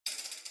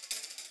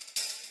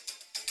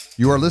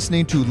You are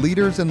listening to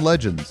Leaders and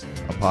Legends,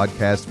 a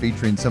podcast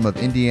featuring some of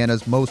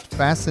Indiana's most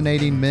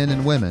fascinating men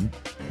and women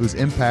whose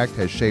impact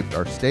has shaped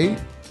our state,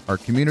 our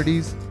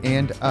communities,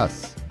 and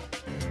us.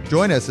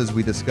 Join us as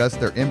we discuss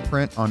their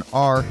imprint on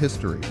our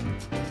history.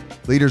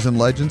 Leaders and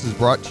Legends is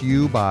brought to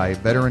you by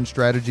Veteran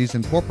Strategies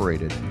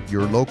Incorporated,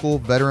 your local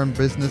veteran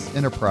business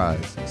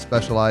enterprise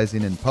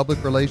specializing in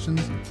public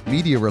relations,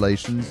 media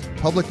relations,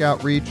 public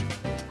outreach,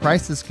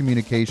 crisis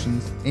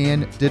communications,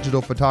 and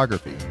digital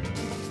photography.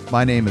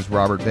 My name is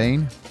Robert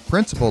Vane,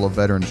 Principal of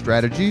Veteran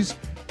Strategies,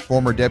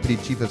 former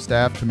Deputy Chief of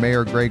Staff to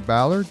Mayor Greg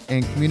Ballard,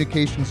 and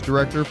Communications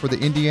Director for the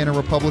Indiana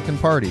Republican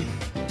Party.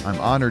 I'm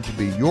honored to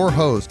be your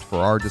host for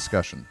our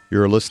discussion.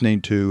 You're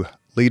listening to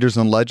Leaders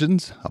and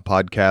Legends, a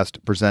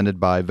podcast presented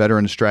by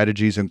Veteran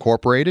Strategies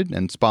Incorporated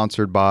and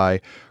sponsored by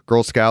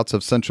Girl Scouts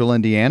of Central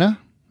Indiana,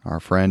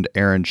 our friend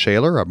Aaron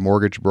Shaler, a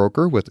mortgage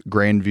broker with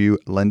Grandview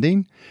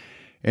Lending,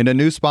 and a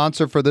new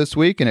sponsor for this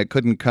week, and it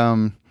couldn't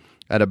come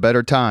at a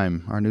better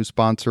time. Our new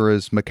sponsor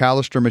is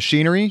MacAllister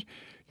Machinery,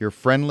 your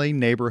friendly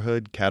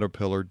neighborhood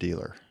Caterpillar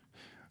dealer.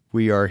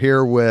 We are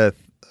here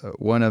with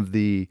one of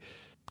the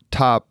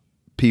top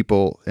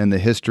people in the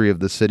history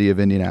of the city of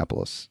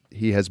Indianapolis.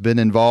 He has been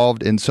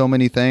involved in so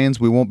many things.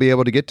 We won't be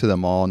able to get to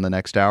them all in the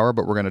next hour,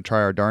 but we're going to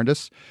try our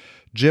darndest.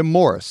 Jim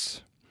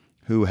Morris,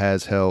 who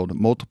has held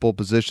multiple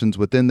positions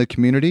within the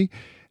community,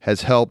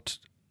 has helped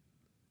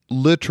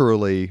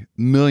literally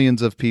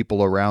millions of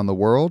people around the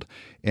world,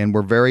 and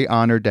we're very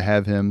honored to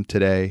have him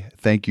today.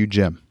 Thank you,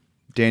 Jim.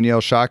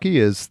 Danielle Shockey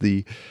is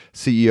the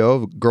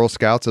CEO of Girl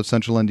Scouts of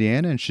Central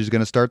Indiana, and she's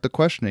going to start the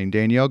questioning.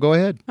 Danielle, go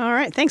ahead. All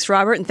right. Thanks,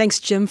 Robert, and thanks,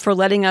 Jim, for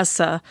letting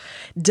us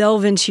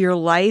delve into your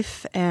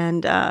life.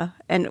 And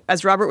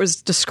as Robert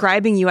was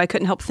describing you, I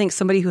couldn't help think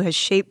somebody who has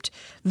shaped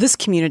this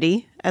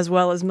community as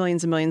well as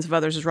millions and millions of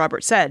others, as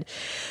Robert said.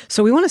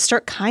 So we want to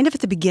start kind of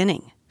at the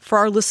beginning. For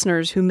our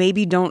listeners who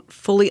maybe don't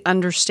fully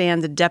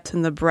understand the depth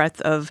and the breadth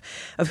of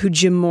who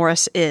Jim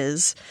Morris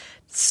is,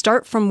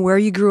 start from where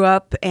you grew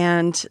up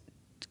and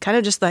kind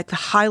of just like the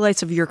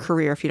highlights of your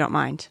career, if you don't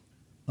mind.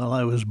 Well,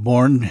 I was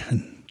born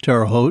in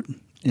Terre Haute,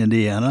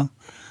 Indiana,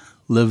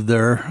 lived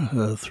there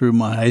through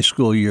my high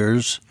school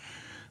years,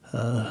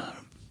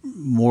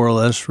 more or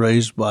less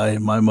raised by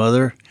my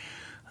mother.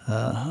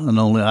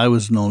 I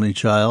was an only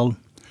child.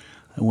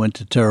 I went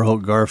to Terre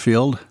Haute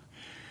Garfield.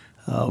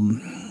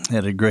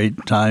 Had a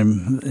great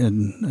time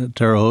in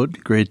Terre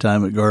Haute, great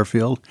time at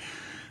Garfield.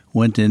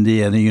 Went to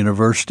Indiana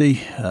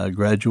University,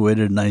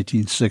 graduated in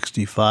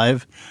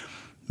 1965.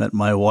 Met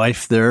my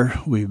wife there.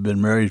 We've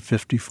been married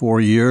 54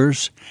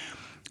 years.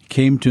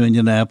 Came to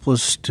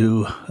Indianapolis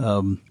to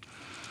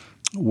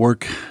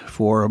work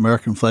for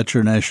American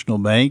Fletcher National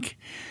Bank.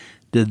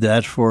 Did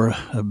that for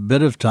a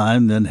bit of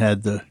time, then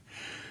had the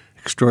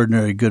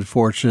extraordinary good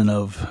fortune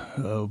of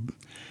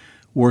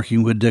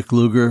working with Dick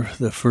Lugar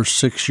the first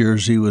 6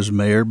 years he was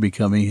mayor,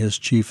 becoming his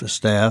chief of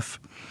staff.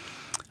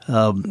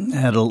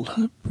 Had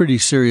a pretty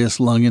serious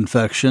lung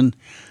infection,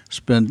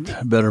 spent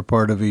a better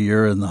part of a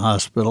year in the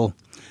hospital.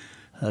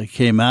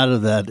 Came out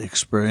of that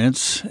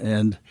experience,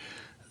 and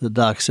the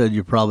doc said,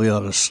 you probably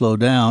ought to slow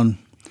down.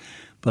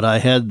 But I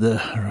had,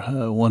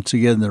 once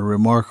again, the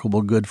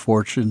remarkable good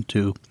fortune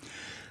to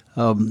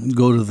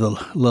go to the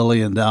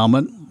Lilly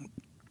Endowment.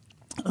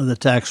 The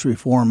Tax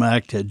Reform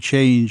Act had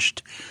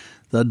changed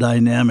the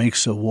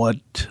dynamics of what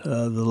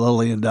the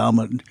Lilly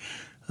Endowment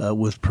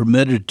was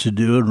permitted to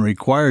do and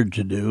required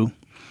to do.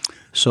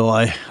 So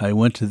I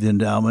went to the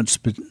endowment,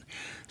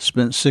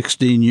 spent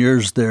 16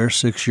 years there,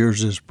 6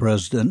 years as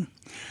president.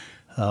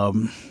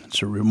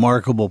 It's a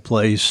remarkable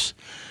place.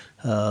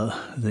 The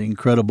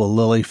incredible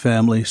Lilly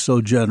family, so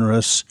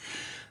generous.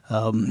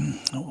 And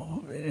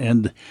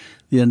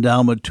the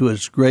endowment, to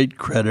its great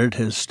credit,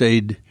 has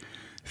stayed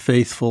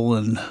faithful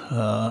and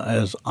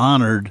has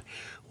honored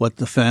what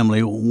the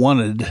family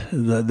wanted,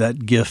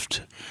 that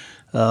gift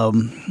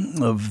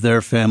of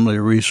their family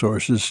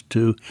resources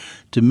to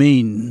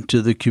mean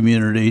to the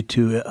community,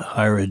 to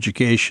higher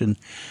education,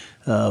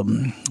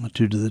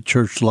 to the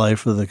church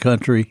life of the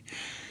country.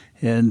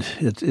 And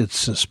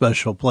it's a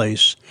special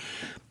place.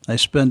 I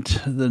spent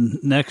the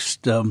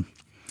next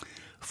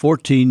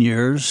 14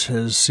 years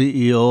as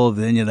CEO of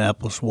the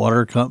Indianapolis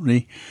Water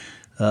Company,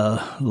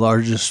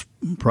 largest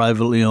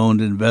privately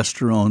owned,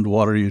 investor-owned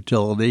water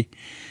utility.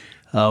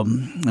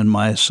 And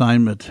my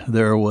assignment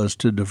there was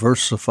to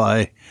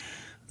diversify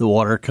the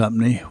water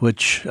company,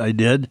 which I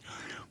did.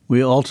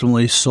 We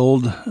ultimately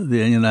sold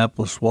the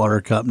Indianapolis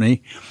Water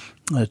Company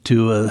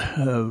to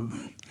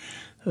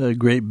a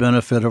great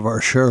benefit of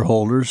our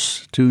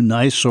shareholders to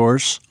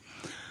NiSource.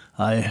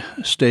 I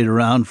stayed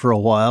around for a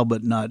while,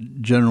 but not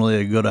generally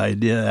a good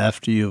idea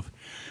after you've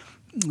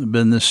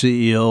been the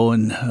CEO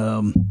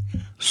and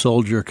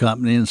sold your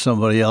company and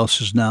somebody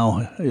else is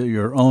now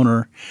your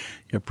owner.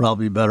 You're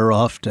probably better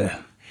off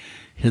to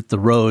hit the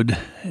road.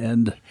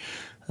 And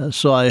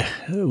so I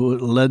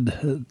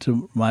led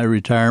to my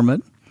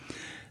retirement.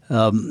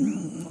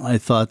 I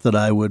thought that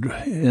I would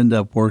end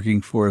up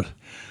working for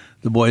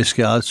the Boy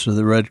Scouts or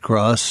the Red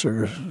Cross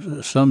or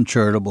some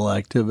charitable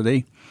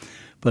activity.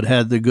 but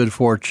had the good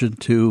fortune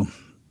to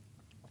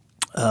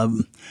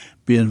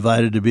be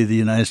invited to be the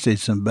United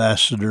States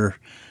ambassador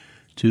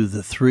to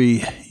the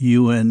 3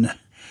 UN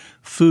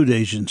food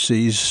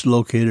agencies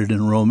located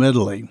in Rome,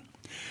 Italy.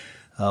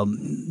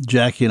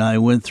 Jackie and I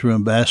went through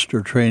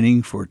ambassador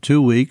training for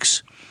 2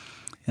 weeks,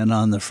 and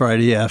on the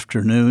Friday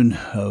afternoon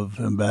of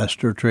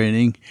ambassador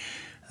training,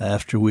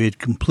 after we had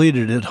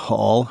completed it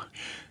all,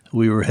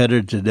 we were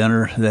headed to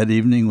dinner that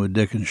evening with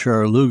Dick and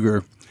Cheryl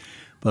Lugar,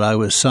 but I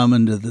was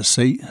summoned to the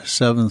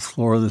 7th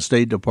floor of the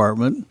State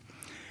Department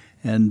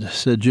and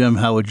said, "Jim,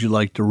 how would you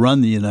like to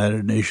run the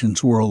United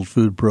Nations World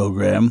Food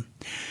Program?"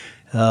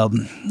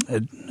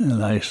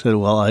 And I said,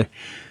 "Well, I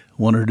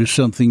want to do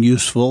something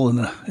useful,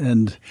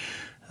 and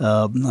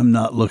I'm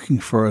not looking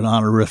for an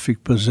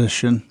honorific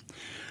position."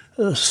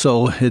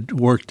 So it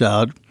worked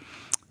out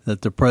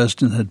that the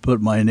president had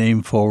put my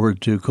name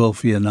forward to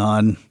Kofi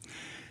Annan,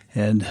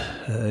 and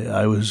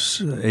I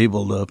was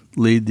able to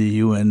lead the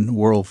UN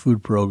World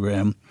Food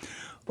Program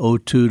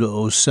 02 to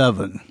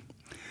 07.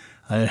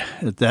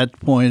 At that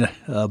point,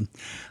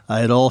 I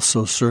had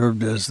also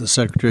served as the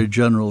Secretary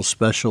General's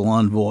Special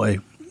Envoy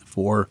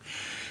for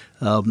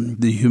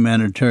the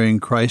humanitarian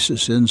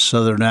crisis in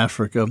Southern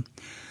Africa,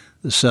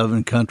 the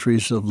 7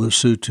 countries of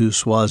Lesotho,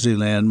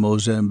 Swaziland,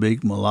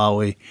 Mozambique,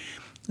 Malawi,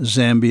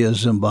 Zambia,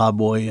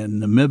 Zimbabwe,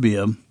 and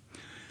Namibia.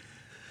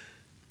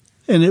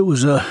 And it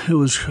was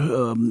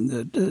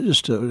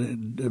just a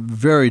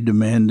very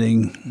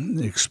demanding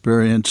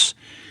experience.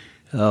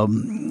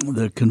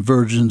 The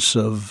convergence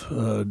of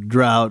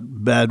drought,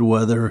 bad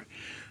weather,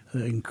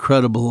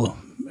 incredible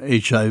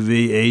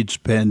HIV/AIDS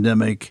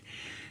pandemic,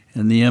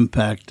 and the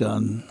impact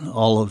on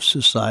all of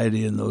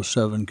society in those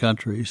 7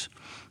 countries.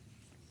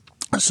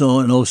 So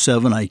in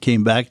 07, I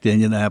came back to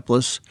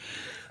Indianapolis.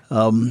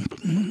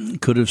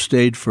 Could have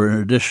stayed for an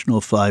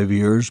additional 5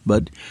 years,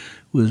 but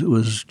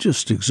was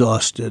just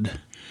exhausted.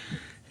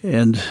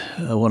 And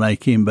when I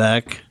came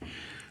back,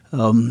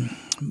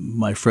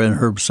 my friend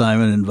Herb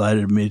Simon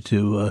invited me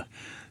to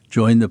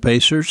join the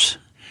Pacers.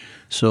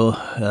 So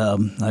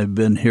I've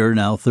been here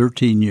now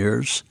 13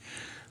 years.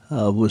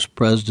 Was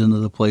president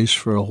of the place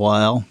for a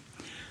while,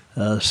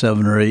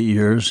 7 or 8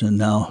 years, and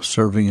now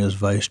serving as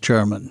vice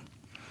chairman.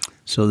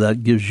 So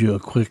that gives you a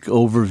quick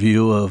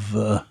overview of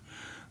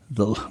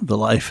the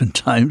life and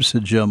times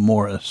of Jim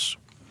Morris.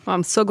 Well,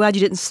 I'm so glad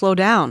you didn't slow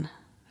down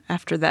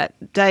after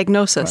that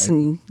diagnosis, Right.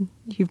 and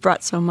you've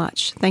brought so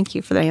much. Thank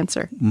you for the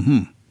answer.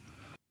 Mm-hmm.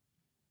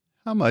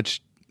 How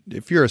much,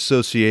 if you're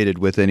associated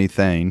with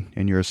anything,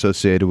 and you're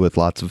associated with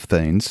lots of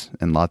things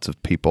and lots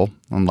of people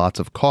and lots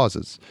of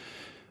causes,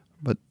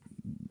 but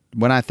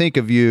when I think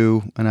of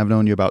you, and I've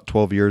known you about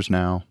 12 years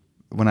now,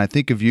 when I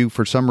think of you,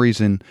 for some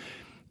reason,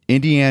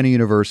 Indiana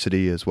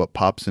University is what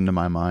pops into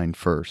my mind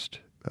first.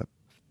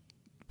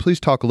 Please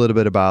talk a little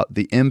bit about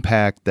the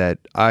impact that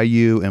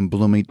IU and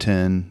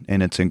Bloomington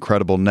and its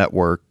incredible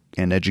network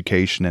and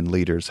education and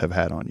leaders have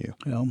had on you.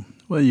 Yeah.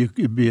 Well,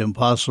 it'd be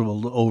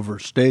impossible to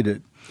overstate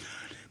it.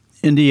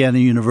 Indiana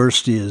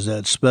University is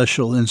that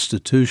special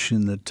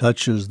institution that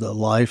touches the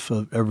life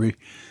of every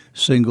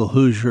single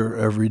Hoosier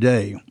every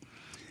day.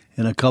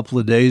 In a couple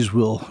of days,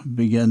 we'll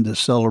begin to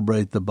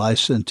celebrate the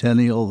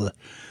bicentennial, the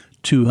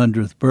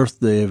 200th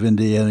birthday of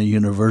Indiana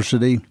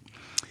University.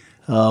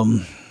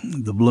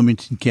 The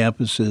Bloomington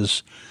campus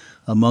is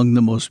among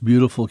the most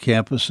beautiful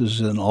campuses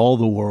in all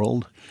the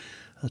world,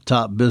 a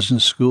top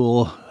business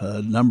school,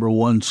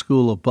 #1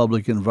 school of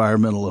public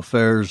environmental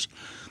affairs,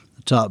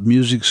 the top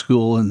music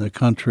school in the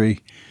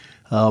country.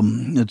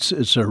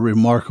 It's a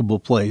remarkable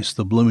place.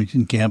 The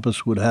Bloomington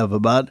campus would have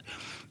about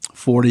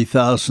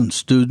 40,000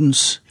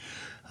 students,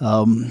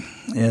 and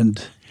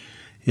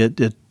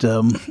it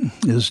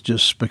is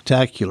just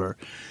spectacular.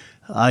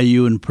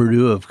 IU and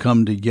Purdue have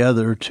come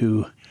together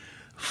to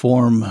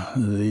form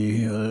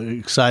the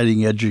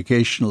exciting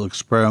educational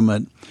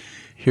experiment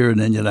here in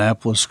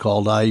Indianapolis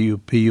called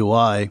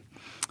IUPUI,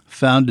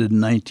 founded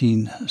in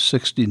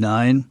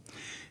 1969.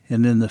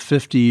 And in the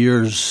 50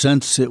 years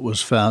since it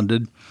was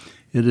founded,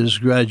 it has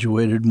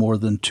graduated more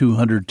than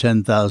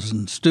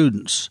 210,000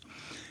 students.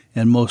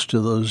 And most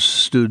of those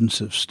students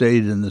have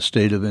stayed in the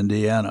state of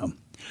Indiana,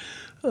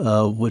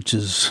 which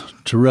is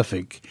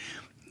terrific.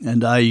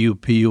 And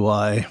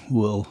IUPUI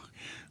will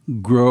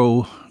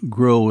grow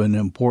in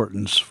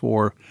importance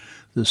for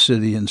the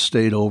city and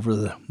state over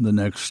the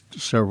next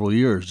several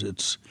years.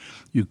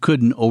 You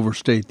couldn't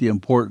overstate the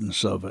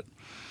importance of it.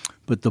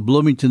 But the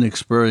Bloomington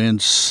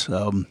experience,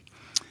 I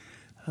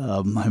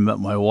met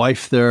my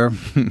wife there.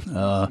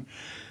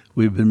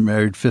 We've been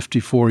married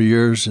 54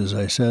 years, as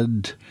I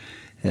said,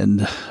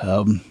 and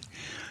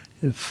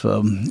if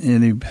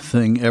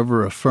anything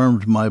ever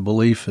affirmed my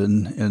belief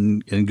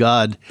in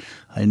God,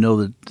 I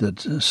know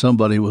that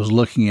somebody was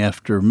looking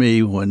after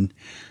me when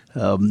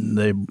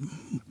they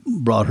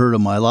brought her to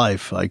my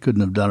life. I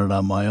couldn't have done it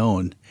on my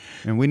own.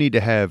 And we need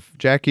to have,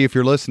 Jackie, if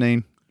you're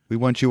listening, we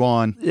want you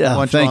on. Yeah, we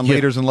want you on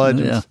Leaders and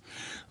Legends. Yeah.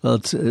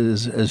 Well,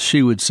 as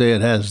she would say,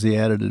 it has the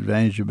added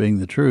advantage of being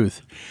the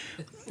truth.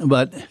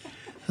 But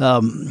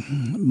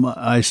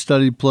I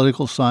studied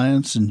political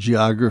science and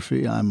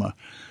geography. I'm a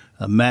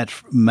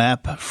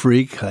map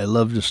freak. I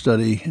love to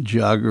study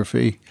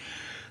geography.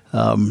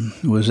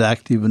 Was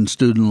active in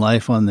student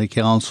life on the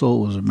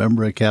council, was a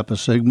member of Kappa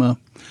Sigma,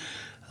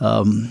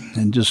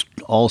 and just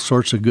all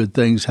sorts of good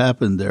things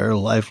happened there,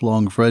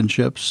 lifelong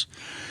friendships.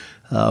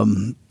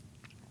 And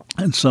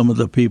some of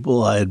the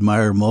people I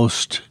admire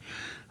most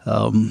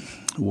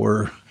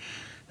were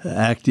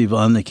active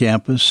on the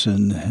campus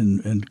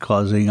and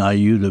causing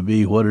IU to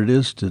be what it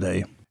is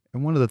today.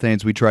 And one of the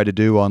things we try to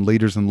do on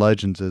Leaders and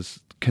Legends is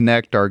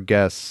connect our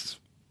guests,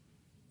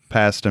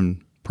 past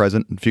and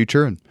present and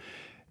future.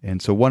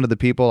 And so one of the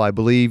people I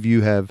believe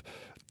you have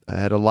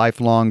had a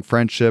lifelong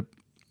friendship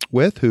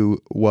with,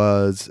 who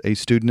was a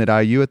student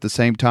at IU at the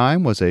same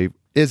time,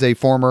 is a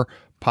former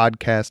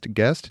podcast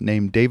guest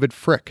named David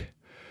Frick.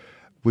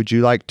 Would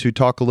you like to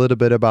talk a little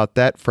bit about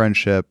that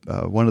friendship?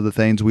 One of the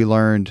things we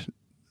learned,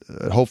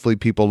 hopefully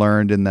people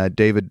learned in that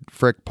David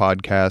Frick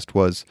podcast,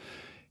 was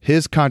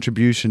his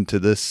contribution to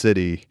this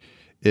city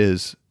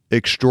is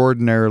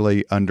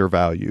extraordinarily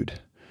undervalued.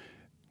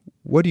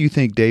 What do you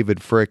think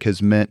David Frick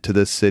has meant to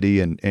this city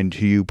and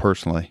to you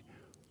personally?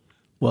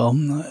 Well,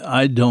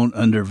 I don't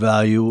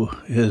undervalue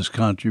his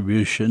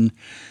contribution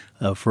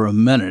for a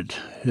minute.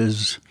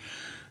 His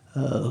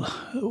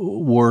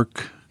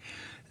work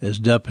as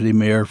deputy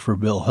mayor for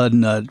Bill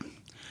Hudnut,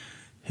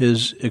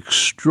 his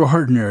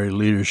extraordinary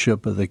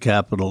leadership of the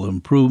Capital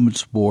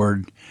Improvements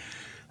Board.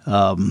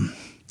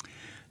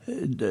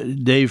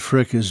 Dave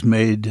Frick has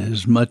made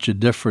as much a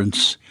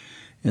difference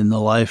in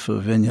the life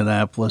of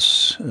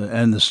Indianapolis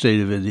and the state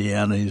of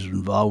Indiana. He's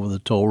involved with the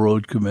Toll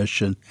Road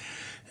Commission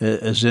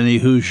as any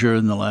Hoosier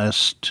in the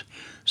last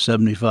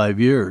 75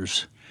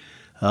 years.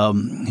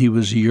 He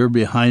was a year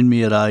behind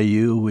me at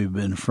IU. We've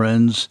been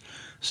friends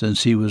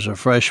since he was a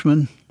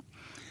freshman.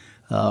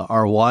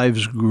 Our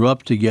wives grew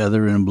up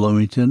together in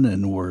Bloomington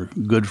and were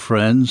good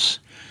friends.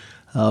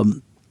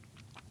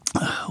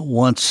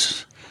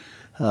 Once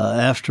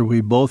after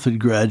we both had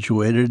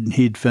graduated and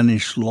he'd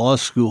finished law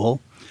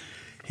school,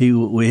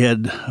 we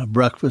had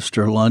breakfast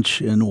or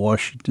lunch in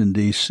Washington,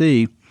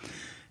 D.C.,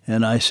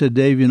 and I said,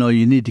 Dave,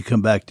 you need to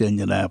come back to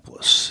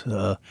Indianapolis.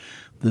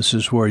 This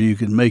is where you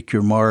can make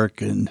your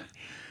mark. And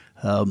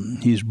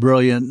he's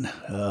brilliant,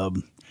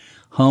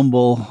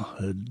 humble,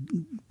 a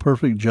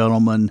perfect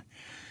gentleman,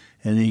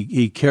 and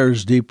he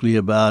cares deeply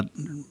about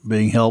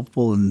being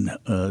helpful and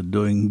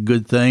doing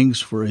good things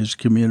for his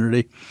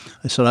community.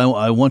 I said,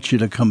 I want you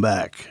to come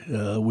back.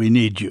 We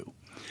need you.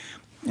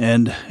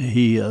 And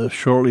he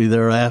shortly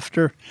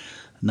thereafter,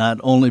 not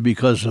only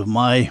because of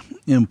my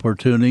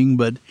importuning,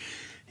 but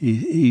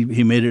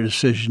he made a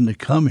decision to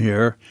come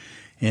here,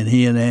 and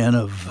he and Ann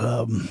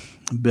have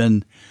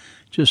been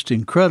just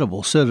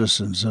incredible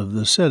citizens of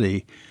the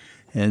city.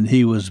 And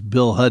he was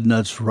Bill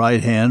Hudnut's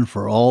right hand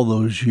for all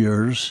those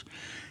years,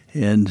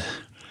 and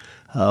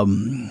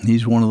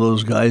he's one of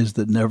those guys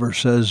that never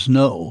says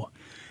no.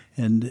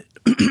 And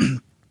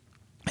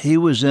he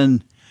was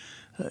in,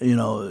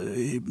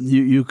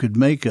 you could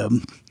make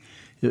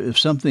if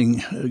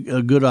something,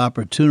 a good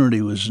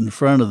opportunity was in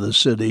front of the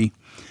city,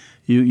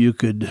 you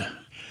could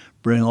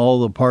bring all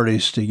the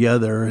parties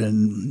together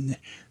and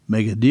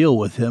make a deal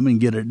with him and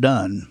get it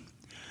done.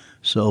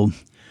 So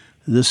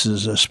this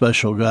is a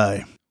special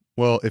guy.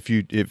 Well,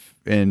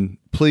 and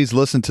please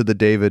listen to the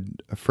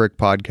David Frick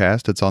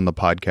podcast. It's on the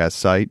podcast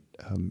site.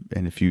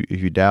 And if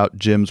you doubt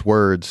Jim's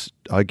words,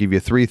 I'll give you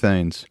three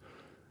things.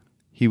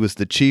 He was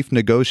the chief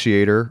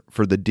negotiator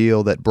for the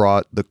deal that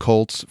brought the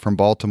Colts from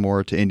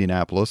Baltimore to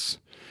Indianapolis.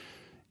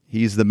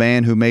 He's the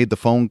man who made the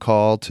phone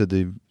call to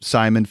the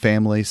Simon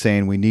family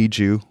saying, "We need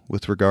you,"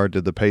 with regard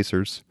to the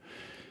Pacers.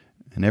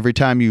 And every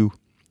time you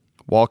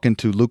walk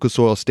into Lucas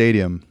Oil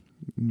Stadium,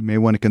 you may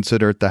want to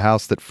consider it the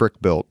house that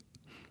Frick built,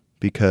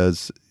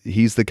 because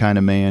he's the kind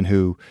of man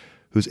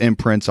whose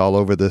imprints all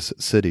over this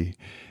city.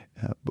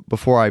 But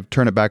before I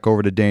turn it back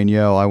over to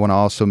Danielle, I want to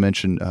also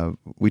mention,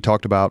 we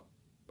talked about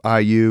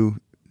IU,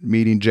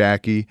 meeting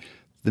Jackie.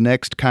 The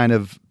next kind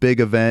of big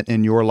event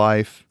in your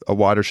life, a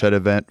watershed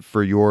event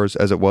for yours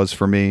as it was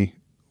for me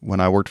when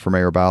I worked for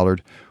Mayor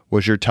Ballard,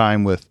 was your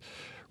time with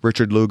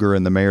Richard Lugar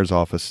in the mayor's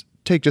office.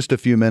 Take just a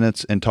few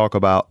minutes and talk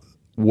about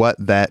what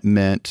that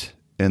meant,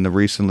 and the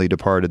recently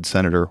departed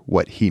senator,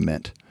 what he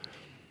meant.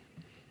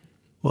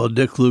 Well,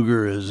 Dick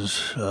Lugar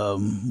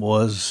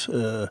was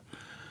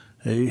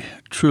a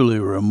truly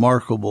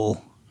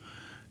remarkable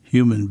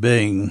human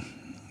being.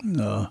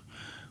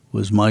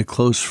 Was my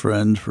close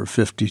friend for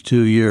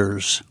 52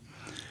 years.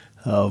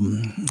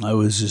 I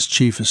was his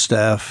chief of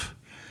staff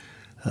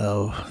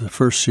the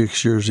first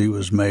 6 years he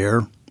was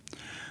mayor,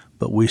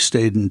 but we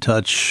stayed in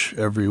touch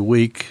every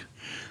week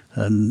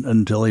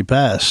until he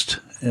passed.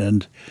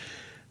 And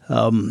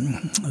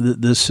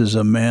this is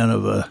a man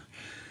of a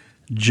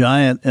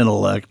giant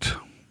intellect,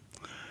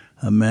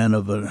 a man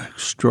of an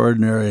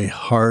extraordinary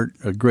heart,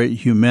 a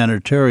great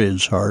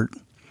humanitarian's heart,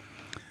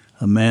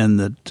 a man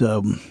that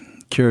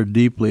cared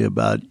deeply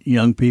about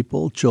young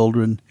people,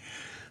 children,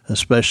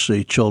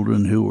 especially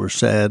children who were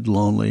sad,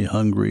 lonely,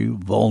 hungry,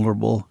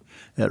 vulnerable,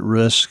 at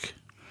risk.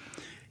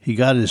 He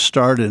got his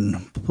start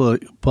in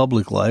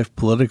public life,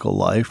 political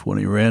life, when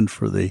he ran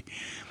for the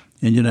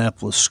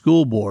Indianapolis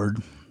School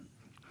Board.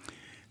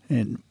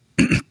 And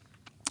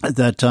at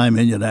that time,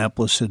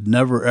 Indianapolis had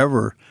never,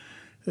 ever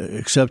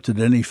accepted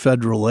any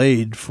federal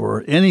aid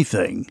for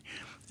anything,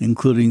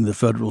 including the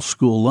federal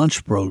school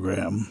lunch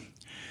program.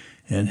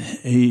 And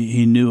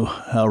he knew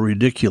how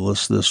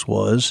ridiculous this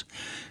was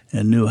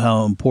and knew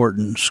how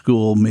important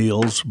school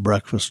meals,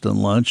 breakfast and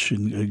lunch,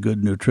 and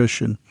good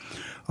nutrition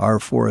are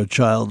for a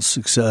child's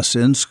success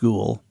in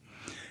school.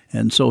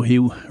 And so he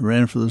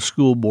ran for the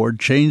school board,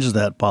 changed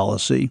that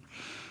policy,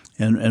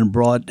 and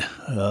brought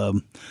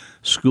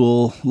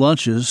school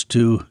lunches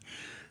to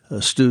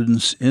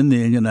students in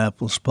the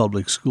Indianapolis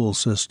public school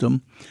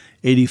system.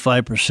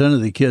 85%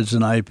 of the kids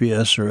in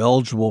IPS are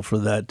eligible for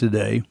that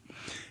today.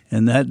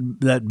 And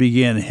that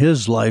began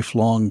his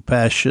lifelong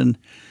passion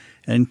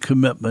and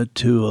commitment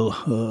to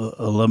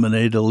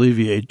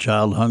alleviate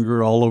child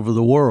hunger all over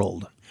the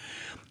world.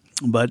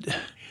 But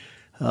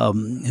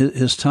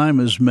his time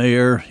as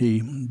mayor,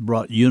 he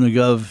brought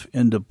Unigov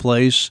into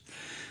place.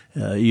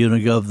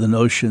 Unigov, the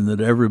notion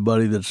that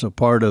everybody that's a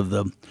part of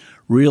the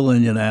real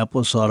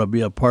Indianapolis ought to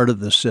be a part of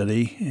the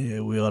city.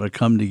 We ought to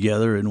come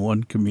together in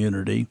one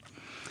community.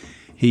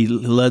 He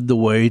led the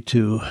way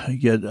to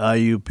get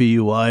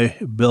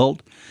IUPUI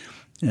built,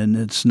 and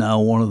it's now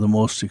one of the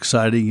most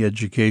exciting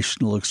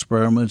educational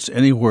experiments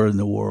anywhere in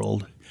the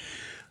world.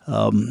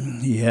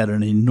 He had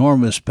an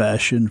enormous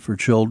passion for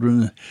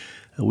children.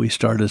 We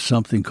started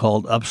something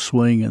called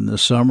Upswing in the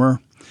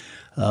summer.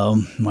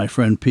 My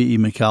friend P.E.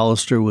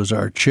 MacAllister was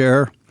our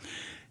chair,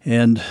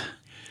 and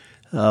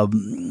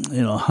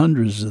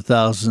hundreds of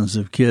thousands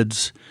of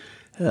kids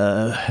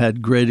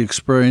had great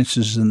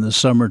experiences in the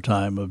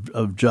summertime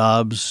of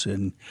jobs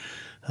and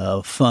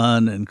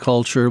fun and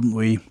culture.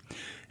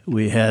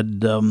 We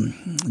had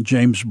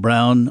James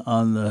Brown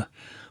on the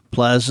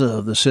plaza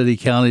of the City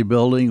County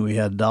building. We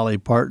had Dolly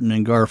Parton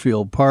in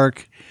Garfield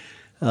Park,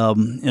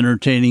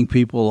 entertaining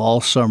people all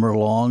summer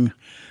long.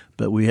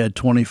 But we had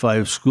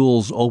 25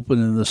 schools open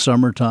in the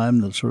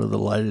summertime, the sort of the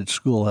lighted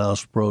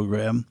schoolhouse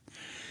program.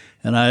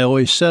 And I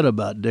always said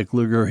about Dick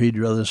Lugar, he'd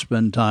rather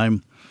spend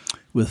time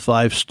with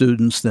 5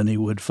 students than he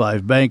would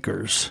 5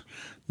 bankers.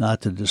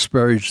 Not to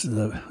disparage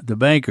the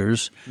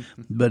bankers,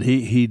 but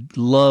he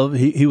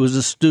was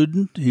a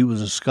student, he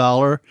was a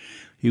scholar,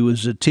 he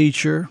was a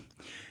teacher,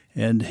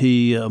 and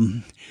he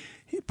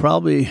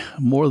probably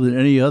more than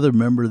any other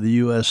member of the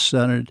U.S.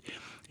 Senate,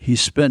 he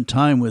spent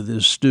time with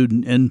his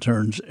student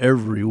interns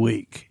every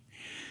week.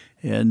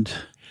 And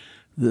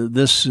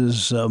this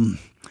is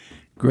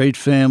great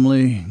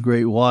family,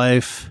 great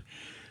wife,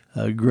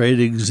 a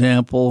great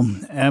example,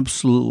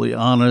 absolutely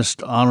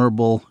honest,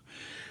 honorable,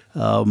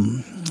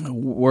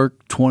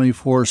 worked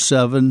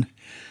 24/7,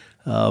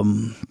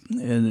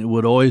 and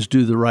would always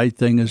do the right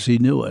thing as he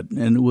knew it.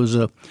 And it was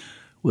a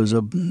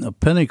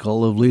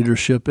pinnacle of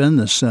leadership in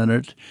the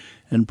Senate,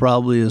 and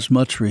probably as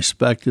much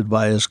respected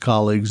by his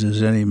colleagues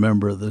as any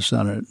member of the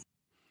Senate.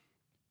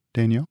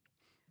 Danielle?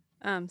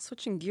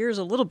 Switching gears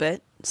a little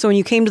bit. So when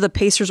you came to the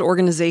Pacers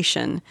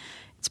organization,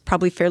 it's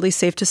probably fairly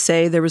safe to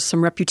say there was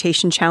some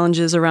reputation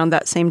challenges around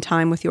that same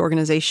time with the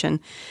organization.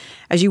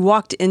 As you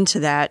walked into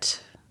that,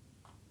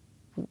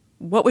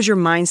 what was your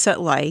mindset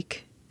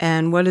like,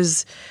 and what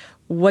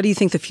do you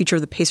think the future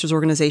of the Pacers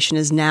organization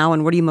is now,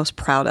 and what are you most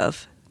proud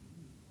of?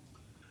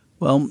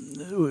 Well,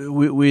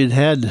 we'd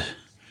had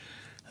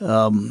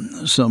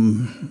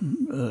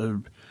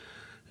some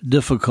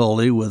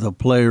difficulty with a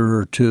player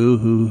or two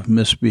who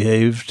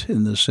misbehaved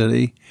in the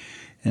city,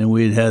 and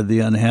we'd had the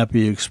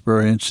unhappy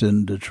experience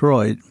in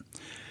Detroit.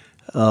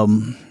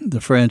 The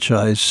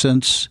franchise,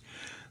 since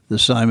the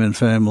Simon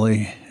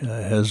family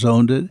has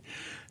owned it,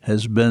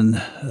 has been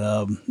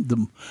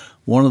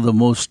one of the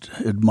most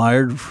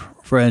admired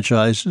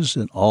franchises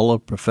in all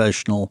of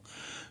professional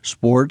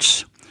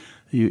sports.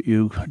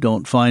 You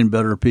don't find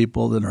better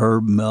people than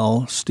Herb,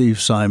 Mel, Steve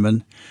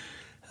Simon.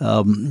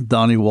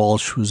 Donnie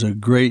Walsh was a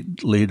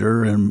great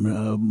leader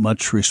and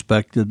much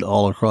respected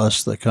all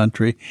across the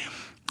country.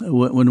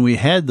 When we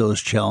had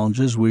those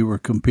challenges, we were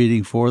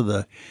competing for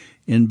the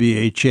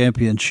NBA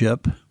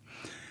championship.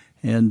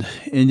 And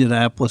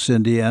Indianapolis,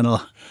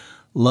 Indiana,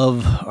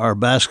 love our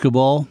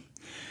basketball,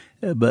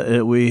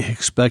 but we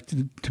expected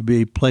it to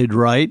be played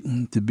right,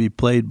 to be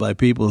played by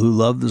people who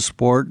love the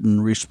sport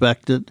and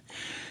respect it,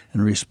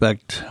 and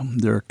respect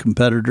their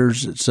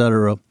competitors,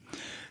 etc.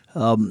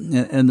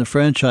 And the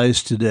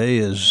franchise today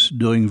is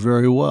doing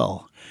very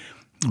well.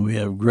 We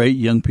have great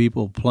young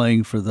people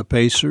playing for the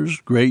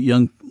Pacers, great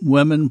young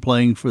women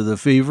playing for the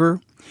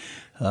Fever.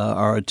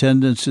 Our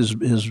attendance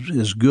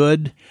is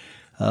good.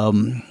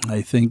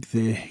 I think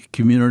the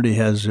community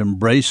has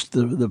embraced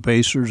the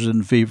Pacers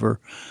and Fever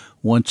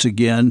once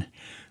again.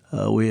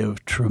 We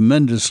have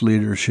tremendous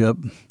leadership,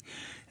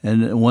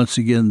 and once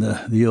again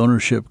the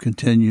ownership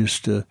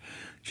continues to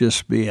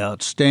just be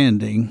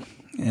outstanding.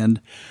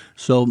 And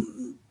so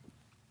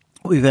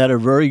we've had a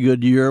very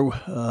good year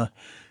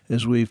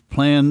is we've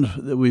planned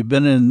that we've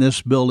been in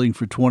this building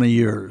for 20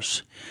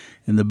 years.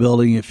 In the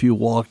building, if you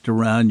walked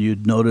around,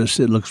 you'd notice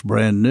it looks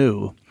brand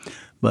new.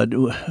 But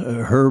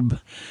Herb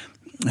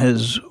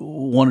has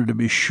wanted to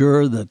be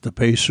sure that the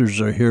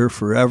Pacers are here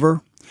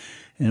forever,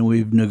 and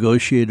we've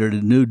negotiated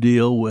a new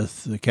deal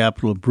with the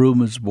Capital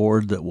Improvements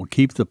Board that will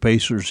keep the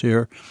Pacers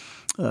here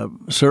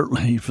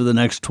certainly for the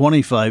next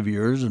 25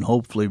 years and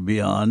hopefully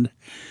beyond.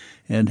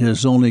 And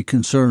his only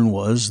concern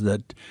was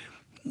that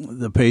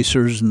the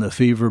Pacers and the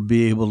Fever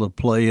be able to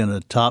play in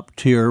a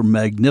top-tier,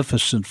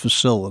 magnificent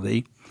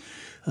facility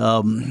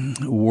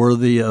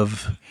worthy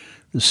of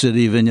the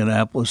city of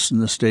Indianapolis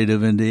and the state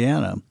of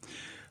Indiana.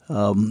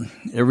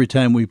 Every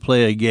time we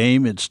play a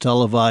game, it's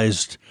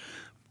televised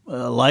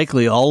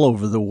likely all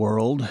over the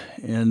world,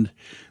 and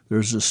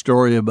there's a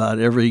story about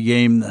every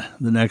game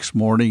the next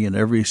morning in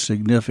every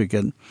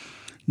significant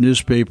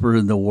newspaper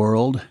in the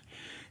world,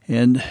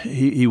 and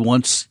he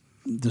wants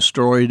the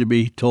story to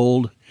be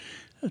told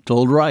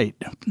right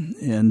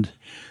and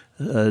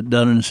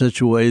done in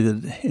such a way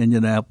that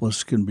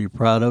Indianapolis can be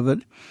proud of it.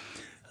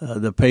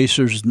 The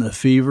Pacers and the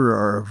Fever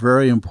are a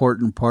very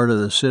important part of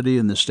the city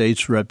and the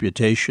state's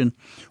reputation.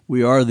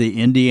 We are the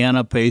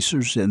Indiana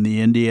Pacers and the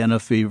Indiana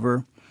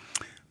Fever,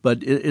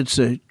 but it's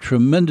a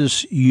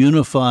tremendous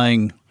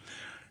unifying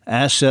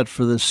asset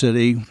for the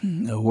city.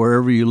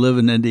 Wherever you live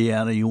in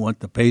Indiana, you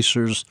want the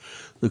Pacers,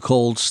 the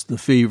Colts, the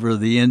Fever,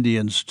 the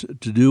Indians to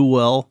do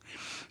well.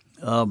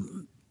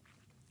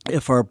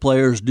 If our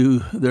players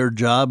do their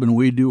job and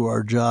we do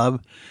our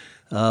job,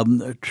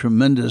 a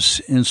tremendous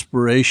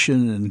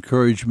inspiration and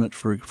encouragement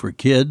for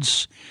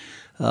kids.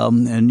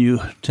 And you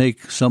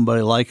take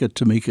somebody like a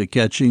Tamika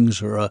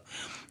Catchings or a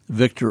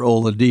Victor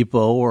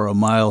Oladipo or a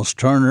Miles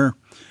Turner.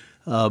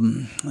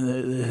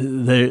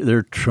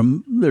 They're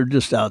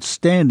just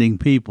outstanding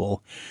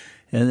people,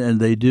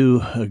 and they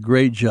do a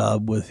great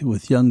job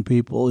with young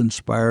people,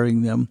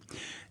 inspiring them.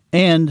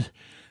 And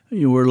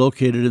we're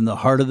located in the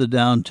heart of the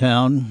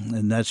downtown,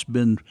 and that's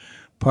been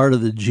part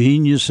of the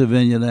genius of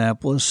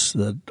Indianapolis,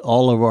 that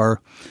all of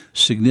our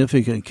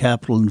significant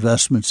capital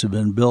investments have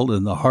been built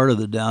in the heart of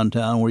the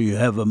downtown, where you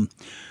have a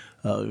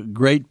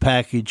great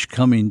package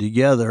coming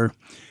together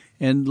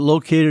and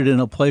located in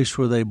a place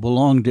where they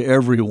belong to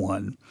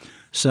everyone,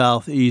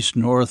 south, east,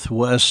 north,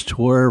 west,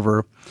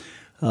 wherever.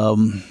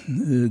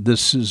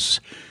 This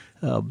is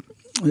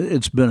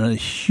it's been a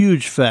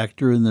huge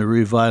factor in the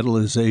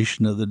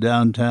revitalization of the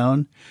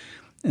downtown,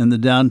 and the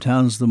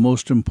downtown's the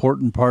most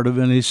important part of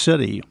any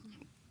city.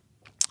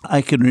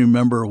 I can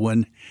remember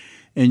when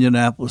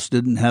Indianapolis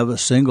didn't have a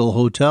single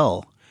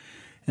hotel.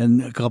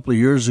 And a couple of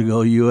years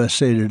ago,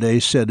 USA Today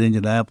said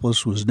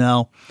Indianapolis was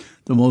now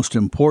the most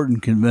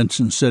important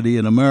convention city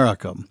in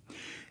America.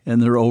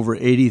 And there are over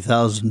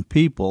 80,000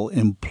 people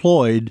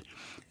employed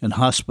in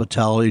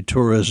hospitality,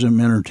 tourism,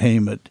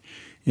 entertainment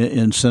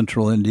in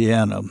central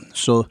Indiana.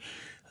 So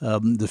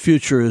the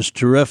future is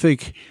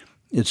terrific.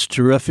 It's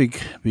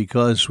terrific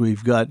because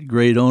we've got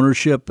great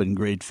ownership and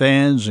great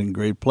fans and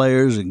great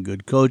players and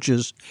good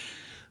coaches,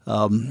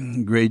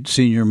 great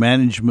senior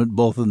management,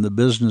 both on the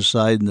business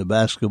side and the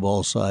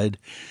basketball side.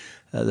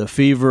 The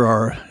Fever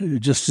are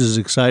just as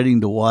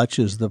exciting to watch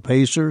as the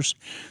Pacers,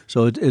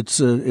 so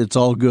it's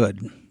all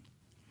good.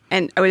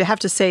 And I would have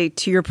to say,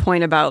 to your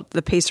point about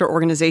the Pacer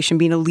organization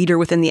being a leader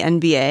within the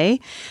NBA,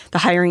 the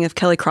hiring of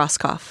Kelly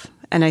Krauskopf.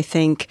 And I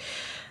think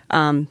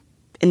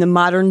in the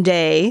modern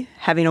day,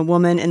 having a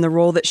woman in the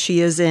role that she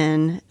is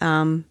in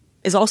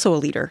is also a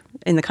leader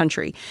in the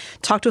country.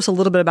 Talk to us a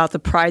little bit about the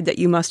pride that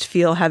you must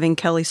feel having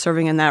Kelly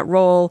serving in that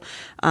role,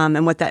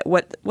 and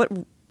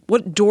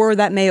what door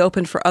that may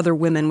open for other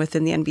women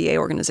within the NBA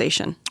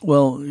organization.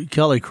 Well,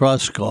 Kelly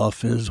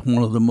Krauskopf is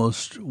one of the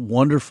most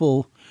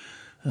wonderful,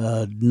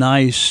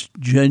 nice,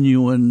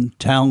 genuine,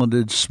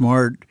 talented,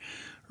 smart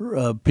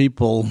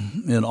people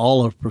in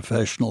all of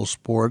professional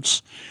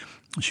sports.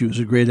 She was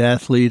a great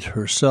athlete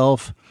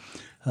herself.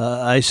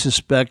 I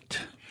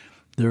suspect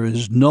there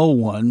is no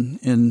one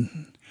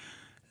in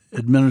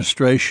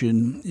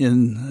administration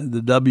in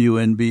the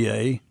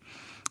WNBA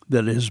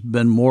that has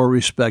been more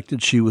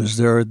respected. She was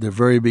there at the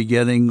very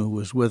beginning,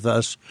 was with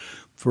us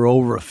for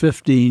over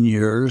 15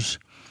 years,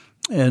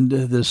 and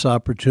this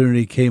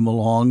opportunity came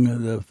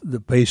along. The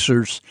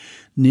Pacers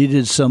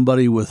needed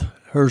somebody with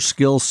her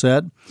skill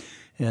set,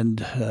 and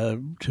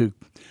to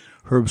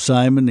Herb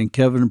Simon and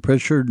Kevin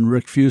Pritchard and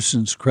Rick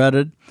Fuson's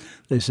credit,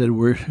 they said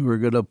we're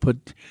going to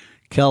put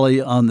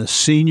Kelly on the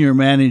senior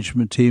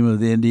management team of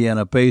the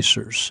Indiana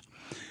Pacers,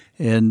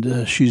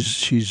 and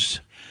she's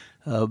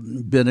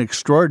been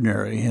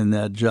extraordinary in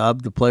that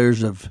job. The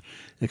players have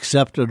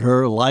accepted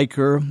her, like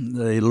her,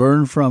 they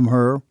learn from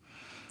her,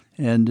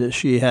 and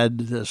she had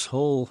this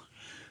whole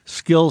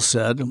skill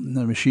set. I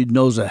mean, she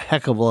knows a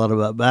heck of a lot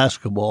about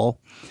basketball,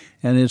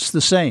 and it's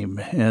the same.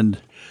 And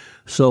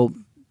so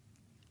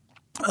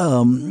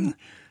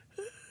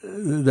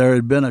there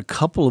had been a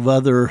couple of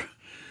other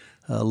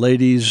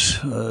ladies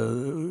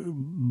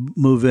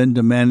move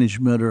into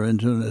management or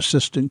into an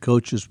assistant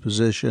coach's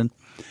position,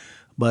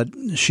 but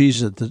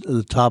she's at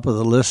the top of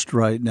the list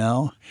right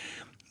now.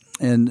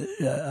 And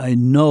I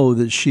know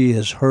that she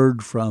has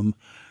heard from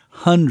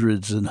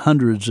hundreds and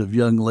hundreds of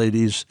young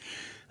ladies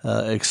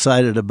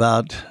excited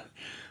about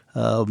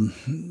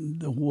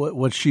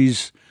what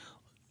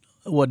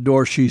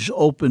door she's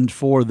opened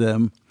for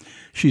them.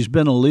 She's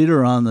been a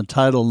leader on the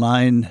Title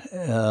IX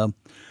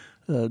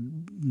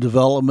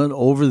development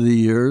over the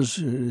years,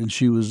 and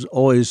she was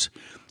always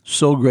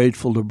so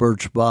grateful to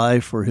Birch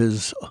Bayh for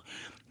his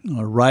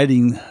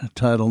writing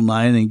Title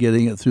IX and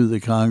getting it through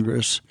the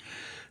Congress.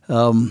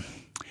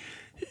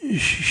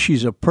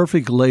 She's a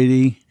perfect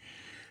lady.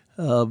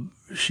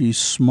 She's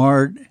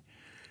smart.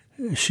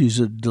 She's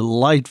a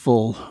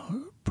delightful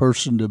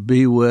person to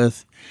be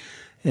with,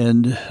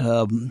 and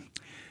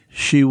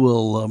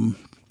she'll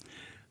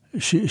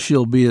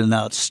be an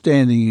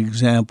outstanding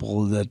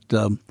example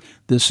that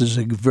this is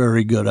a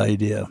very good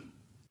idea.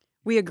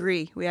 We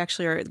agree. We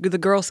actually are. The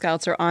Girl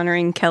Scouts are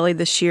honoring Kelly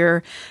this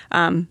year.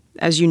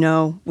 As you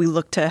know, we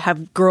look to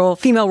have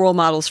female role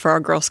models for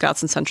our Girl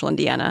Scouts in Central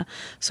Indiana.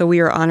 So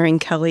we are honoring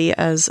Kelly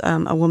as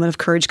a woman of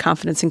courage,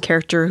 confidence, and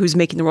character who's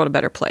making the world a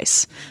better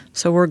place.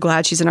 So we're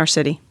glad she's in our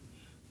city.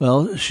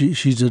 Well,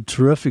 she's a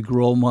terrific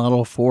role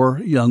model for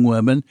young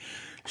women.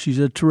 She's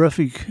a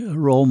terrific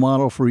role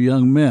model for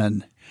young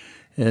men.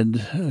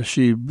 And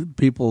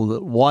people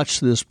that watch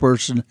this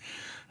person,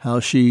 how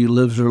she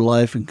lives her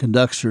life and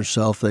conducts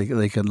herself,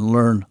 they can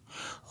learn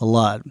a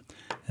lot.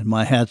 And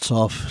my hat's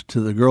off to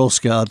the Girl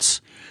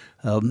Scouts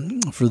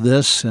for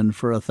this and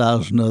for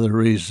 1,000 other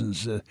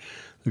reasons. The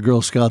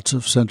Girl Scouts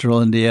of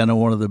Central Indiana,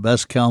 one of the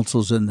best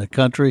councils in the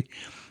country,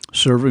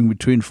 serving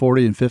between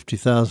 40 and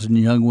 50,000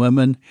 young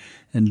women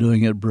and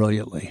doing it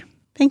brilliantly.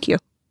 Thank you.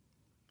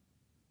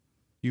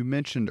 You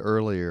mentioned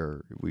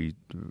earlier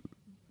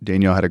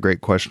Danielle had a great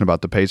question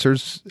about the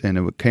Pacers, and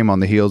it came on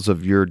the heels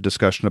of your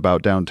discussion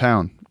about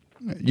downtown.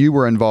 You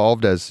were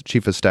involved as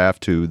chief of staff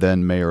to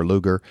then Mayor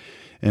Lugar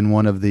in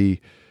one of the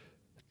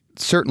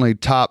certainly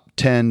top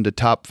 10 to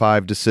top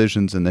 5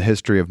 decisions in the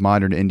history of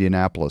modern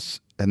Indianapolis,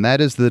 and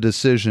that is the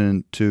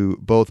decision to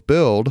both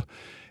build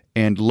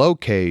and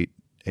locate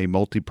a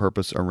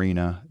multi-purpose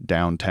arena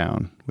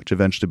downtown, which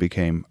eventually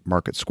became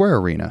Market Square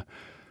Arena.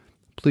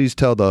 Please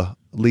tell the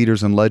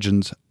Leaders and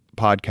Legends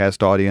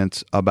podcast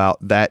audience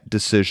about that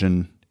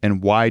decision,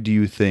 and why do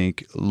you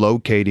think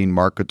locating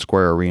Market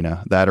Square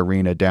Arena, that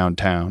arena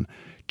downtown,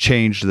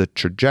 changed the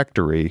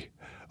trajectory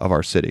of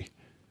our city?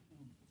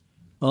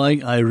 Well,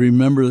 I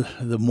remember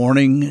the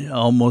morning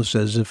almost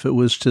as if it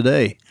was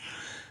today.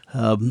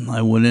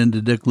 I went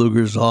into Dick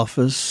Lugar's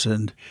office,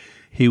 and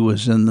he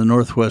was in the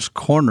northwest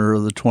corner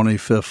of the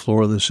 25th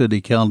floor of the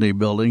city-county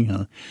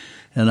building.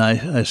 And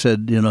I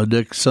said,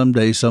 Dick,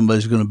 someday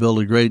somebody's going to build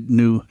a great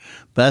new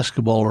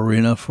basketball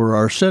arena for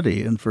our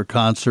city and for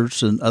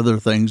concerts and other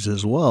things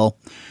as well.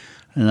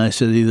 And I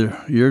said,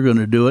 either you're going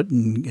to do it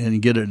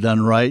and get it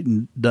done right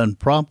and done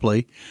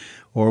promptly,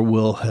 or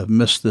we'll have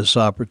missed this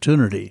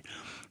opportunity.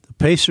 The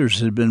Pacers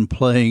had been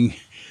playing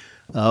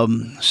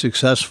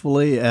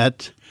successfully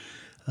at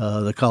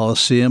the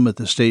Coliseum at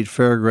the State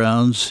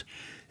Fairgrounds.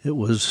 It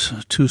was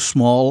too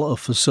small a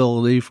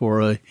facility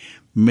for a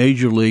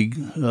major league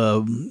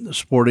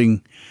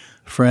sporting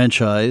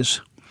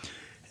franchise.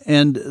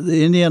 And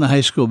the Indiana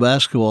High School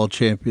Basketball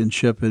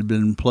Championship had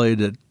been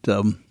played at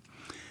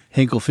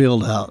Hinkle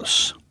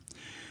Fieldhouse.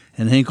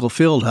 And Hinkle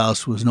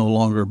Fieldhouse was no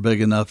longer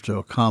big enough to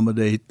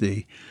accommodate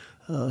the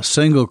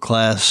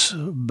single-class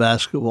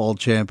basketball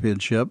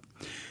championship,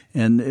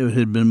 and it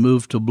had been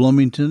moved to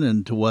Bloomington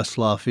and to West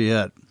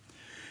Lafayette.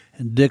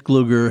 And Dick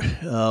Lugar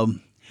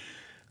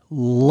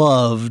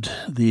loved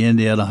the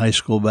Indiana High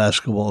School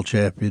Basketball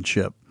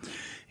Championship.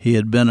 He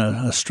had been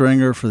a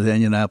stringer for the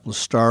Indianapolis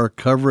Star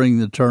covering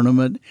the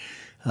tournament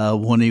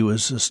when he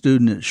was a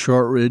student at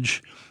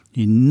Shortridge.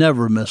 He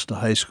never missed a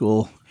high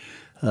school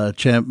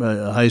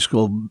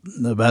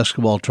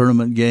basketball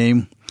tournament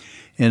game,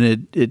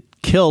 and it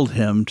killed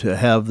him to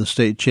have the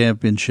state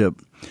championship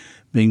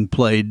being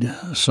played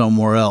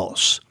somewhere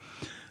else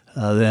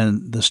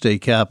than the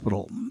state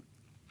capitol.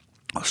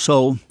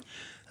 So,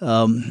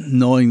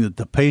 knowing that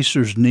the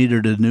Pacers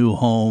needed a new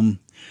home,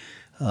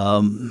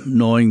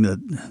 knowing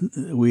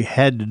that we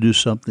had to do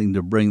something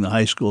to bring the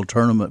high school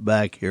tournament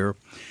back here,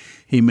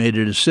 he made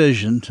a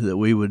decision that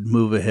we would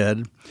move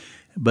ahead,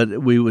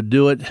 but we would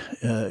do it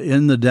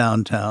in the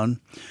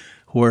downtown,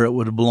 where it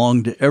would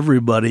belong to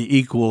everybody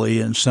equally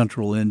in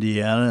central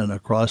Indiana and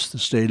across the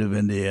state of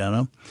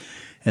Indiana,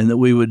 and that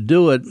we would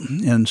do it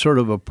in sort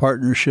of a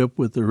partnership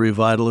with the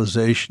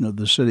revitalization of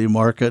the city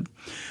market,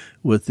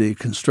 with the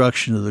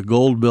construction of the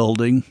Gold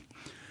Building,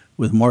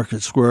 with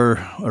Market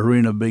Square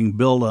Arena being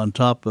built on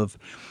top of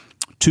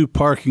 2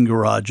 parking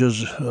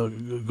garages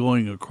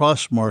going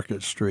across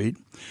Market Street.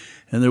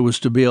 And there was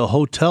to be a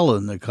hotel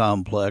in the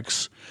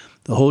complex.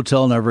 The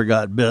hotel never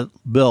got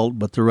built,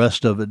 but the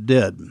rest of it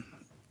did.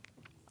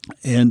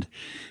 And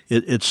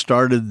it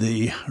started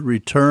the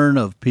return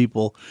of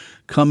people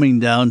coming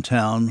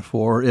downtown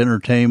for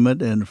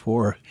entertainment and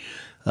for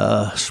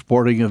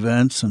sporting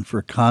events and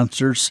for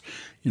concerts.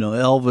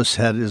 Elvis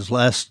had his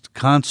last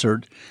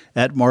concert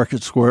at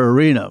Market Square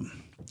Arena.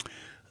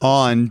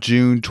 On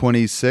June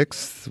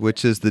 26th,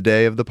 which is the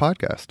day of the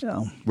podcast.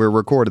 Yeah. We're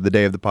recorded the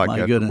day of the podcast.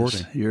 My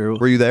goodness.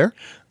 Were you there?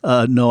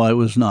 No, I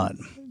was not.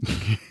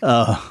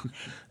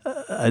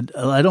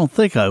 I don't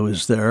think I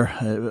was there.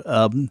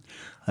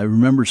 I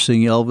remember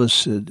seeing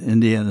Elvis at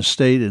Indiana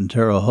State in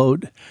Terre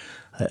Haute,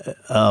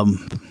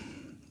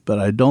 but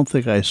I don't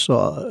think I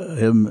saw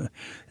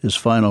his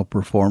final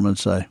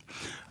performance. I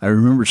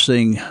remember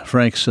seeing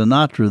Frank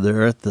Sinatra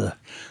there at the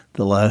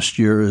last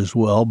year as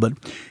well. But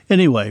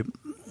anyway,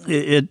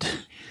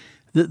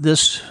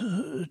 this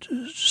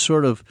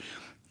sort of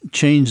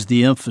changed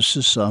the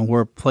emphasis on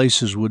where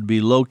places would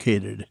be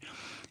located.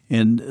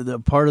 And the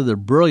part of the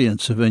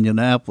brilliance of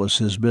Indianapolis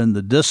has been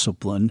the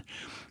discipline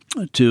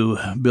to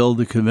build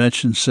the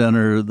convention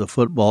center, the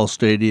football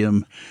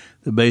stadium,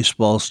 the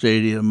baseball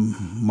stadium,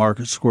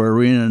 Market Square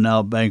Arena,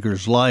 now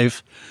Bankers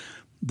Life,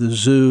 the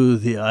zoo,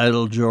 the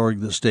Idle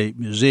Jorg, the State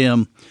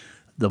Museum,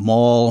 the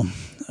mall,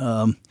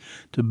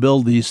 to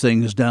build these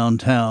things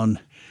downtown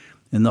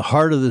in the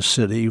heart of the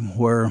city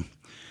where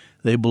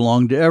they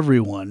belong to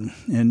everyone.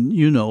 And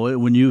you know,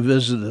 when you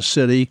visit a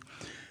city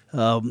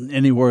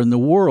anywhere in the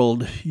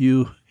world,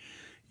 you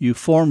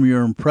form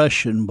your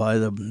impression by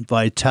the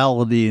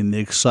vitality and the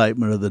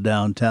excitement of the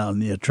downtown,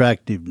 the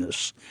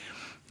attractiveness.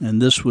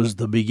 And this was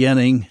the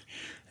beginning,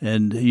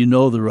 and you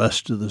know the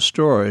rest of the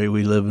story.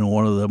 We live in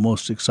one of the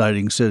most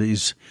exciting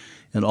cities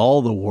in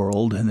all the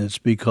world, and it's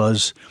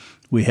because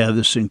we have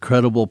this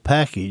incredible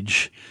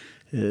package.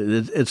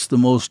 It's the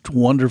most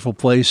wonderful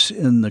place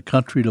in the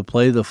country to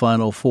play the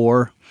Final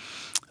Four.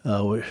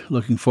 We're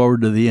looking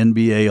forward to the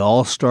NBA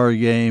All-Star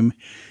Game.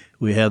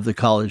 We have the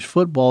college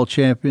football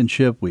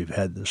championship. We've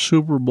had the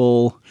Super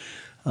Bowl,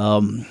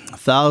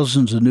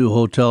 thousands of new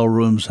hotel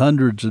rooms,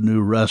 hundreds of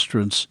new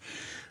restaurants,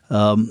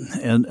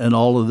 and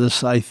all of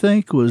this, I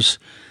think, was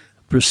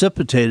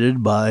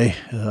precipitated by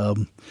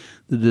the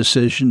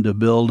decision to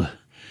build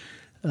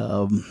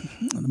the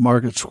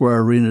Market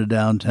Square Arena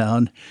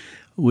downtown.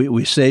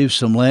 We saved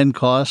some land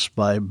costs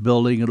by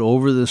building it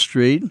over the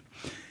street,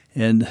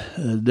 and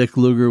Dick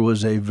Lugar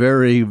was a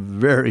very,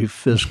 very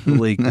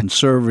fiscally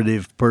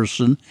conservative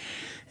person,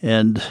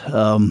 and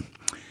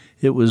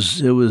it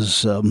was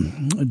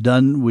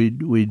done.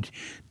 We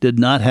did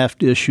not have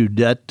to issue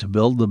debt to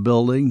build the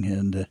building,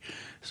 and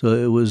so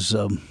it was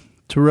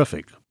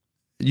terrific.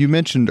 You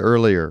mentioned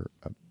earlier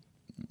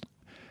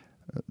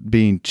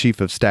being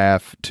chief of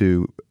staff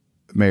to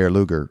Mayor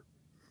Lugar.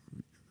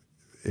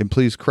 And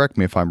please correct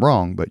me if I'm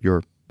wrong, but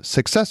your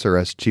successor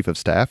as chief of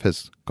staff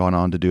has gone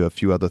on to do a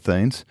few other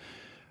things.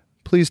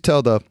 Please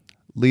tell the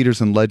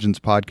Leaders and Legends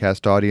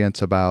podcast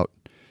audience about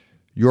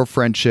your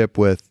friendship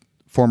with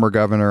former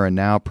governor and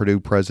now Purdue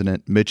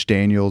president Mitch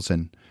Daniels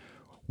and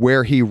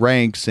where he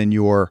ranks in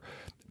your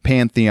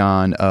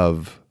pantheon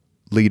of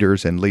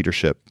leaders and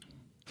leadership.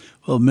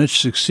 Well, Mitch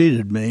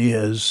succeeded me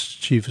as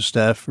chief of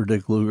staff for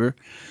Dick Lugar.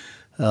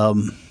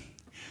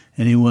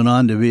 And he went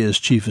on to be as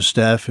chief of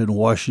staff in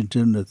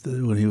Washington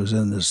when he was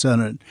in the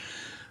Senate.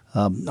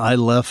 I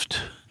left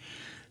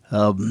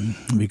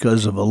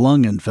because of a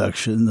lung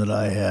infection that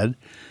I had.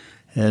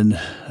 And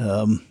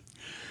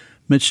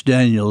Mitch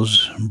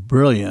Daniels,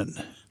 brilliant,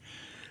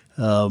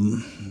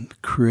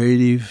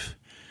 creative,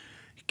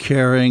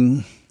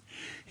 caring.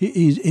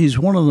 He's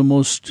one of the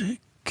most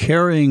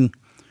caring,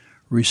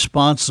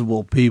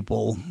 responsible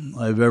people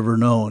I've ever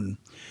known.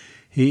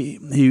 He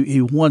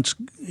wants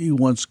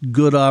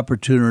good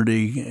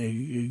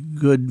opportunity,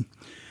 good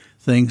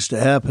things to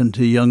happen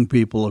to young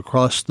people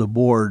across the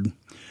board,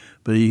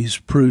 but he's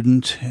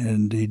prudent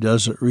and he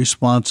does it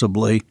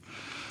responsibly,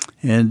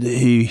 and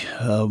his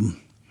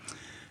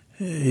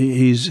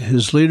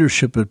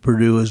leadership at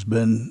Purdue has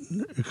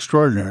been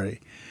extraordinary,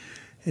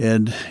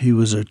 and he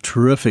was a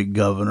terrific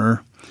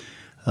governor.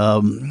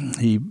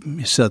 He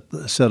set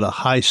a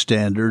high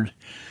standard,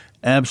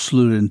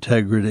 absolute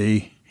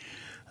integrity.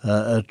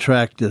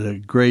 Attracted a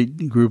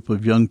great group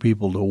of young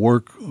people to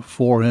work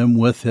for him,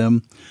 with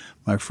him.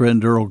 My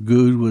friend Earl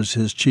Good was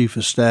his chief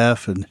of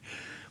staff, and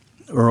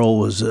Earl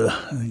was I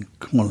think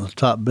one of the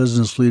top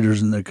business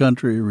leaders in the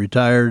country,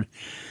 retired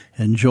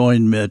and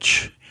joined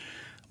Mitch.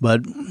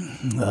 But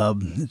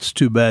it's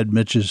too bad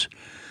Mitch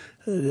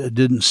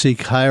didn't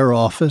seek higher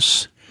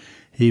office.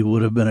 He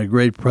would have been a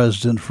great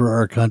president for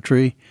our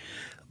country.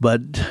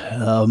 But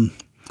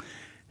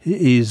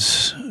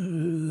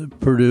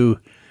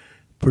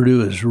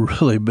Purdue has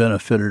really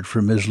benefited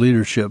from his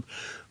leadership,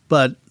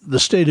 but the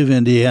state of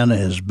Indiana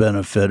has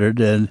benefited,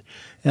 and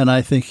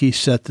I think he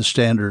set the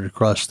standard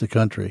across the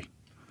country.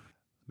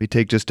 Let me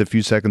take just a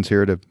few seconds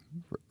here to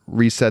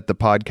reset the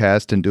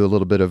podcast and do a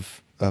little bit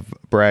of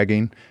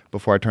bragging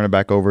before I turn it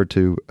back over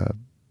to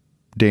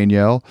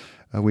Danielle.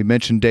 We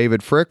mentioned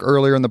David Frick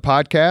earlier in the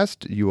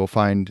podcast. You will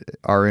find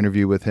our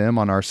interview with him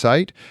on our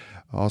site.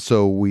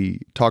 Also, we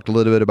talked a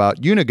little bit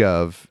about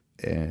Unigov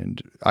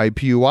and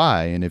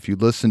IPUI. And if you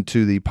listen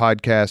to the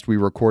podcast we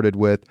recorded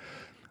with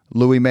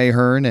Louis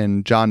Mahern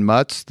and John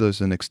Mutz,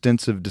 there's an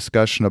extensive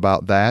discussion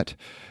about that.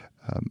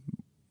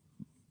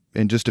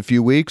 in just a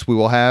few weeks, we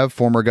will have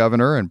former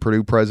governor and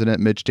Purdue president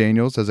Mitch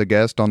Daniels as a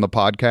guest on the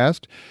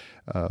podcast.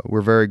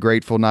 We're very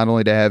grateful not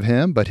only to have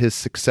him, but his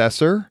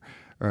successor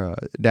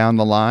down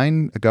the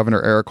line,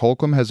 Governor Eric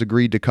Holcomb, has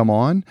agreed to come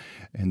on.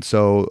 And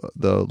so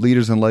the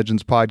Leaders and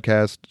Legends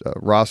podcast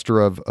roster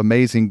of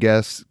amazing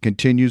guests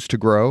continues to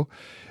grow.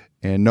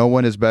 And no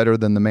one is better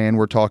than the man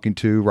we're talking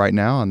to right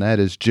now, and that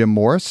is Jim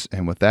Morris.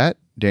 And with that,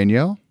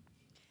 Danielle.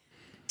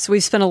 So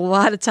we've spent a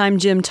lot of time,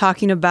 Jim,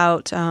 talking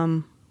about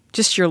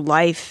just your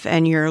life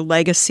and your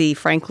legacy,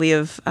 frankly,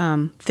 of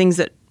things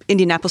that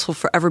Indianapolis will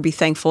forever be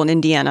thankful in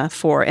Indiana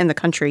for, in the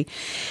country.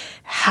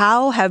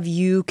 How have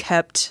you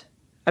kept,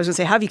 I was going to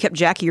say, how have you kept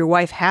Jackie, your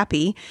wife,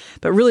 happy?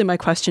 But really my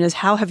question is,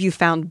 how have you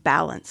found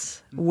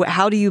balance?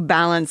 How do you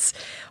balance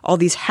all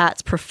these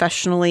hats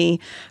professionally,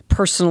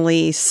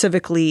 personally,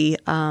 civically?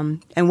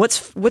 And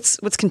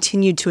what's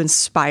continued to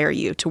inspire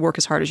you to work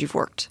as hard as you've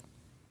worked?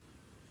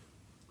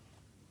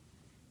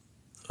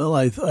 Well,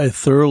 I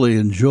thoroughly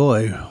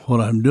enjoy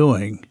what I'm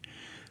doing.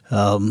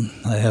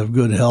 I have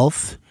good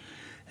health,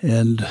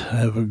 and I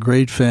have a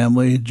great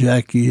family.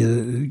 Jackie,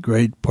 a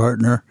great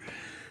partner.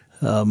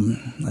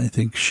 I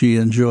think she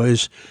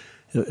enjoys.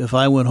 If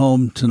I went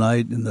home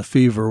tonight and the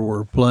Fever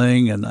were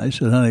playing, and I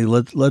said, "Honey,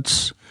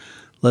 let's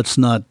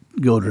not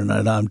go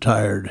tonight. I'm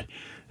tired,"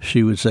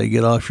 she would say,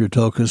 "Get off your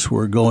tokus.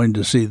 We're going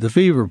to see the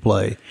Fever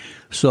play."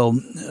 So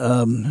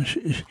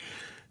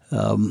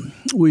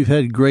we've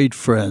had great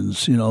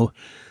friends. You know,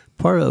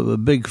 part of a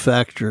big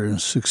factor in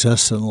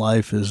success in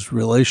life is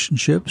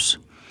relationships.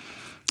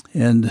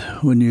 And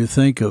when you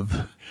think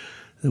of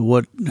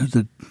what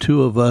the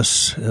two of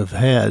us have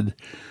had,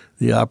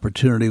 the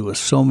opportunity with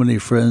so many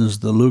friends,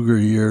 the Lugar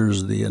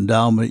years, the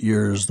endowment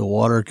years, the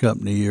water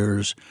company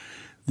years,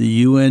 the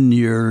UN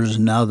years,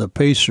 now the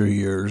Pacer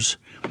years,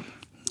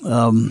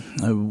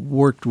 I've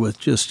worked with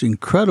just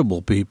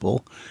incredible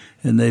people,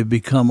 and they've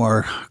become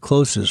our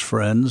closest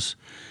friends.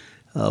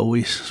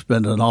 We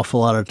spend an awful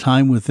lot of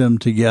time with them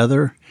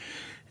together,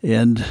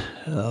 and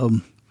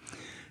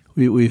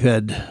we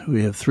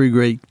have 3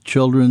 great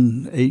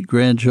children, 8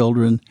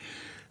 grandchildren.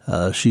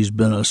 She's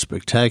been a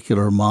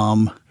spectacular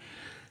mom.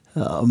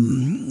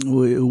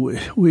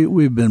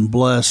 We've been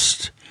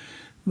blessed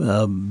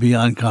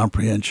beyond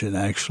comprehension,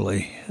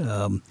 actually.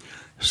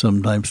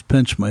 Sometimes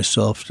pinch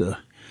myself to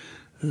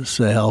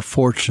say how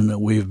fortunate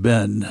we've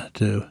been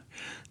to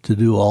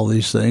do all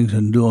these things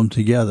and do them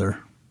together.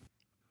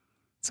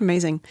 It's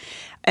amazing.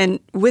 And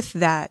with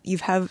that, you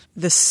have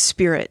this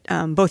spirit.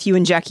 Both you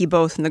and Jackie,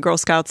 both, and the Girl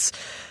Scouts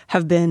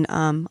have been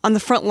on the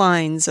front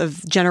lines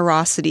of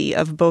generosity,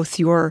 of both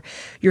your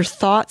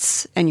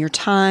thoughts and your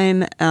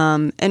time,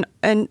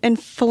 and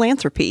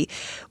philanthropy.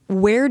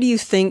 Where do you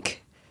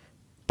think,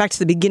 back to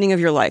the beginning of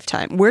your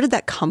lifetime, where did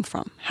that come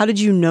from? How did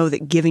you know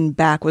that giving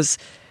back was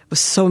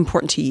so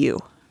important to you?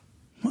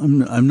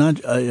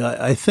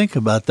 I think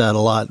about that a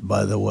lot,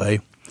 by the way.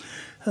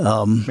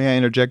 May I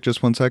interject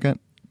just 1 second?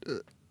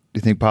 Do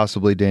you think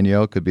possibly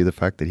Danielle could be the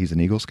fact that he's an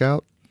Eagle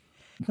Scout?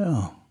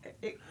 No.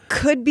 It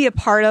could be a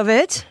part of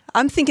it.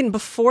 I'm thinking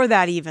before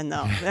that even,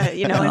 though.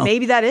 And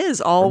maybe that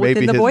is all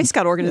within the Boy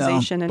Scout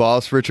organization. Yeah.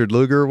 Boss Richard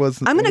Lugar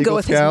was I'm going to go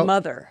with Scout. His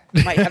mother.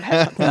 Might have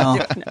had something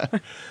to do with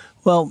it.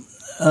 Well,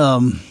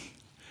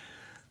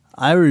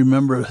 I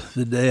remember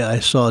the day I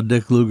saw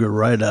Dick Lugar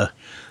write a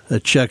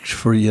check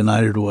for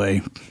United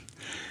Way.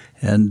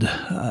 And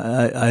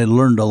I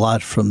learned a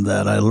lot from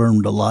that. I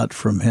learned a lot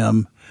from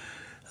him.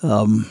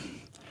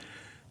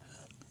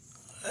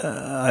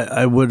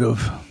 I would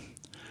have,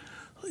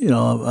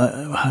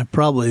 I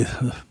probably,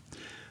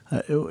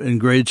 in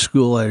grade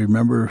school, I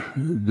remember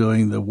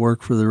doing the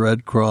work for the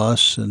Red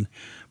Cross and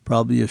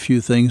probably a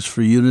few things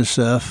for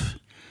UNICEF,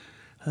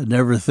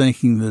 never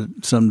thinking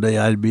that someday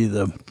I'd be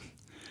the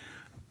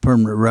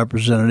permanent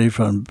representative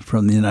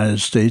from the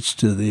United States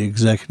to the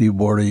executive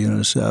board of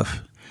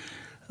UNICEF.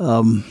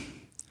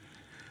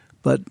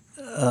 But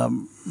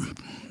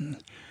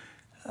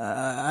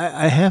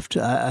I have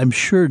to. I'm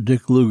sure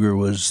Dick Lugar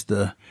was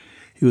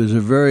he was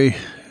a very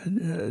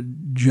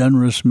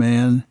generous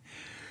man.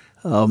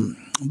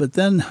 But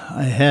then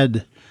I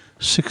had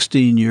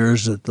 16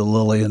 years at the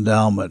Lilly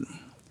Endowment,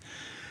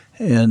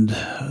 and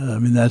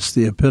that's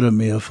the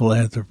epitome of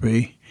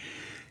philanthropy.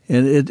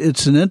 And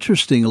it's an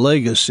interesting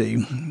legacy.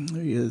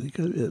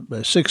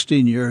 By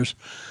 16 years,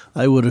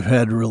 I would have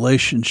had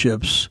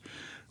relationships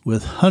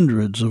with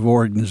hundreds of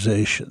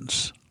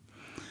organizations,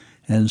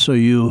 and so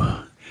you'd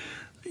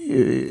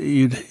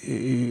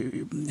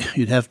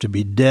have to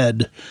be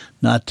dead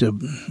not to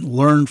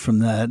learn from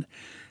that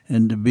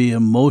and to be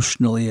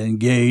emotionally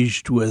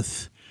engaged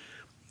with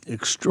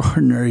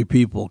extraordinary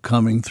people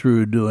coming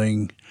through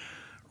doing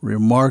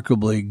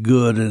remarkably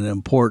good and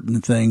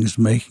important things,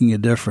 making a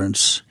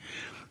difference.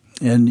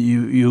 And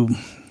you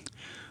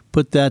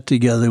put that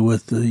together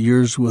with the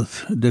years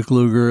with Dick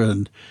Lugar,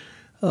 and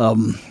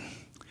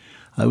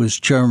I was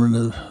chairman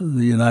of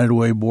the United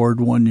Way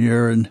board one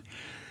year and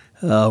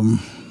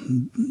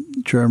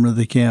chairman of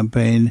the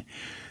campaign.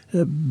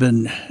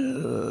 Been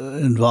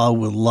involved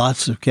with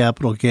lots of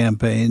capital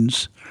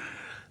campaigns.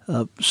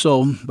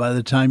 So by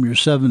the time you're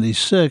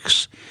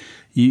 76,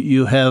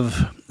 you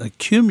have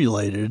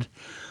accumulated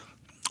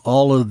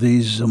all of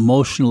these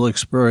emotional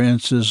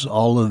experiences,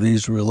 all of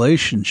these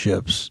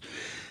relationships.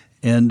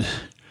 And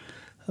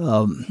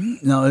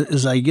now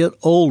as I get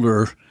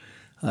older,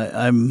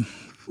 I'm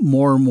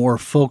more and more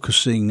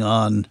focusing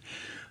on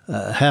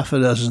half a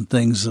dozen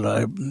things that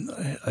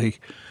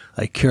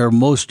I care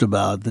most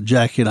about, that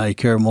Jackie and I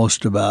care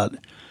most about,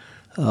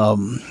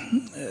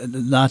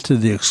 not to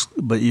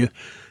the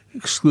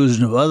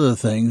exclusion of other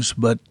things,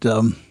 but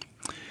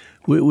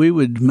we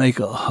would make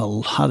a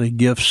lot of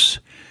gifts,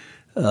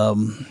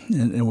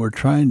 and we're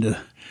trying to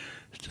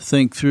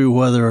think through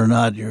whether or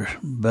not you're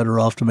better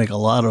off to make a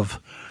lot of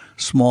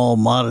small,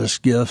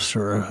 modest gifts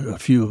or a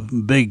few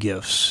big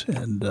gifts.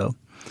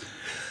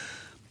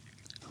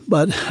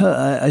 But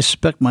I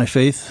suspect my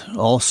faith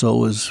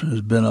also has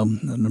been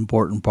an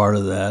important part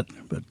of that.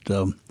 But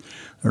there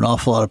are an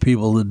awful lot of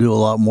people that do a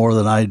lot more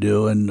than I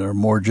do and are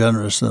more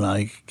generous than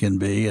I can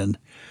be.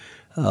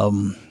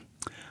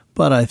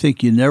 But I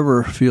think you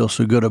never feel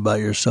so good about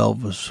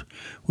yourself as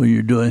when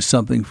you're doing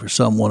something for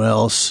someone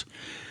else.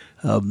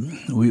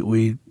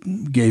 We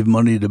gave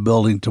money to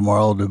Building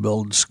Tomorrow to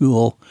build a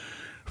school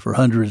for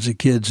hundreds of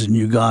kids in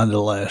Uganda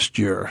last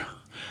year.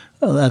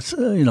 Well, that's,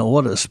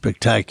 what a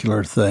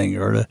spectacular thing.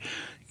 Or to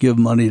give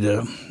money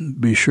to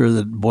be sure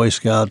that Boy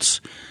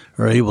Scouts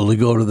are able to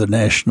go to the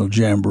National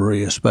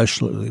Jamboree,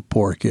 especially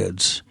poor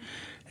kids.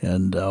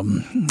 And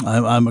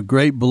I'm a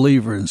great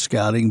believer in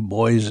scouting,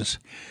 boys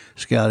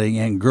scouting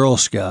and Girl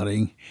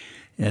Scouting,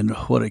 and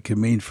what it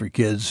can mean for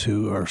kids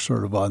who are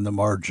sort of on the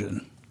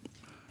margin.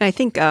 I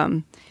think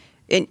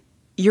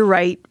you're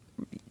right.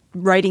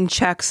 Writing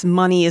checks,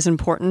 money is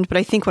important, but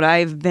I think what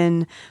I've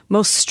been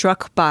most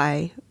struck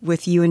by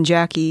with you and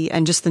Jackie,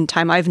 and just the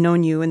time I've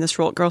known you in this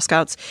role at Girl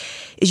Scouts,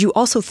 is you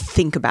also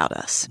think about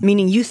us,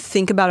 meaning you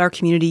think about our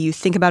community, you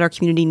think about our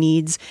community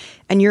needs,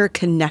 and you're a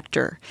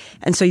connector.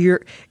 And so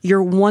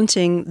you're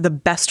wanting the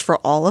best for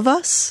all of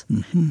us,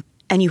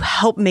 and you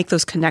help make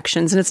those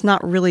connections. And it's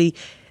not really,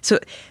 so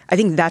I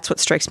think that's what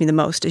strikes me the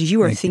most, is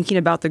you are thinking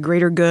about the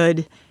greater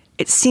good,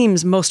 it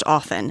seems, most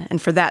often.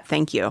 And for that,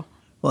 thank you.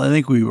 Well, I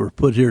think we were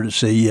put here to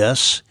say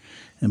yes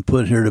and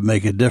put here to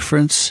make a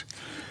difference.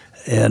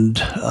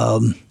 And,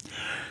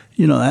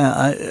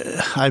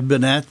 I've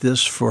been at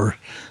this for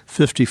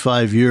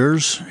 55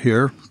 years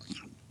here.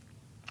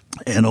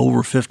 And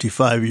over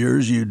 55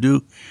 years, you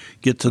do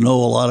get to know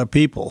a lot of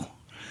people.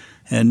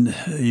 And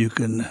you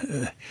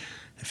can,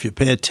 if you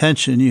pay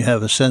attention, you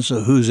have a sense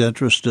of who's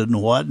interested in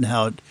what and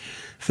how it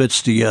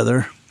fits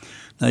together.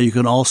 Now, you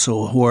can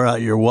also wear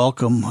out your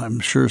welcome. I'm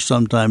sure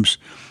sometimes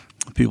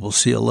people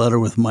see a letter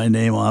with my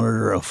name on it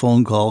or a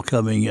phone call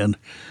coming in.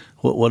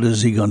 What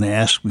is he going to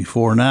ask me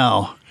for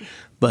now?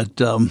 But,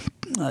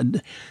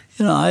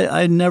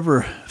 I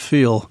never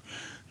feel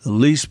the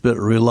least bit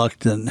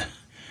reluctant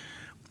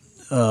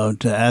to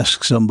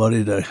ask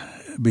somebody to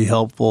be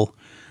helpful,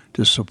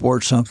 to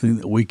support something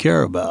that we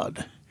care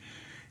about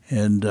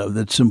and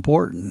that's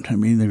important. I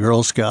mean, the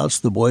Girl Scouts,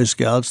 the Boy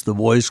Scouts, the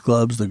Boys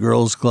Clubs, the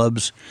Girls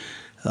Clubs,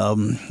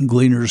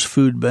 Gleaners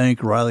Food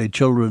Bank, Riley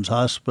Children's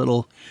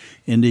Hospital,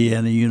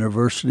 Indiana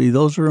University.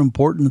 Those are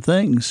important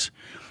things,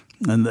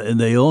 and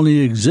they only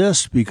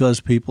exist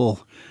because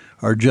people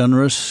are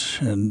generous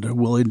and are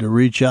willing to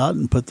reach out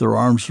and put their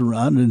arms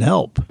around and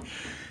help.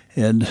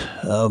 And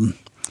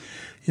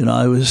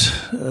I was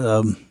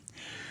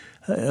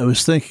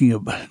thinking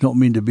of, I don't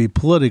mean to be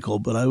political,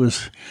 but I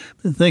was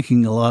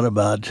thinking a lot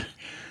about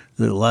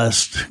the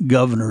last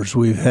governors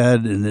we've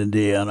had in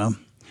Indiana.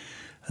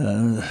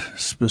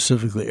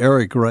 Specifically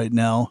Eric right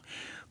now,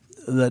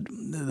 that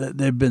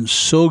they've been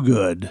so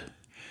good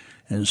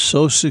and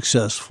so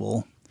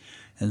successful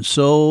and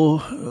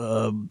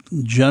so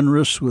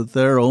generous with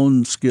their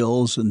own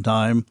skills and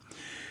time,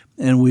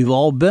 and we've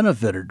all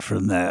benefited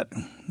from that.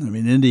 I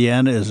mean,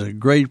 Indiana is a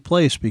great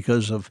place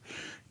because of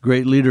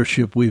great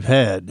leadership we've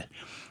had.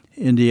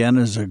 Indiana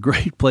is a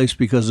great place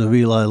because of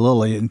Eli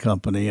Lilly and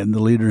Company and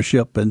the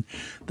leadership and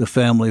the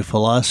family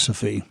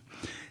philosophy.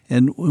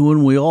 And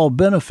when we all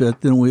benefit,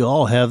 then we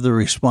all have the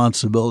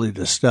responsibility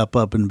to step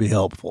up and be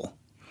helpful.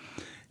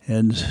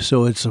 And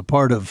so it's a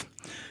part of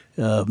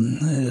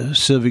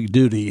civic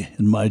duty,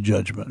 in my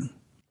judgment.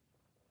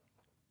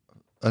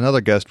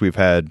 Another guest we've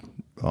had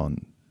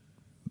on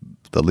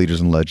the Leaders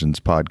and Legends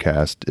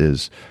podcast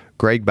is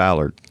Greg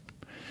Ballard.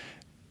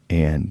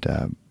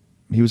 And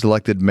he was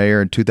elected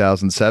mayor in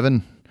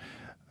 2007.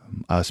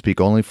 I speak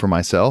only for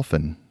myself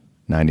and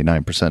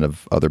 99%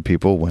 of other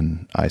people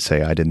when I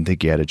say I didn't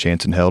think he had a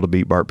chance in hell to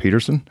beat Bart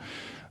Peterson,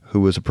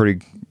 who was a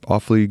pretty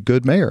awfully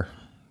good mayor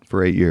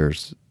for 8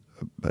 years.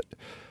 But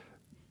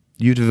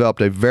you developed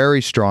a very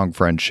strong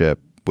friendship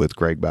with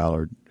Greg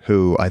Ballard,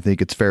 who I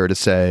think it's fair to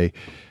say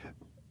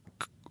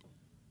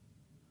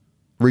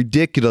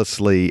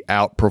ridiculously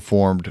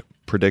outperformed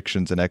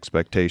predictions and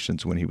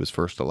expectations when he was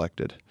first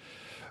elected.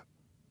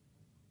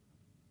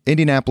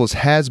 Indianapolis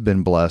has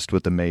been blessed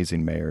with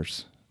amazing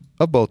mayors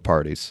of both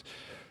parties.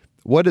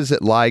 What is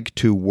it like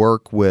to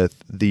work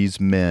with these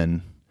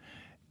men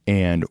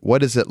And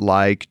what is it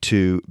like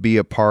to be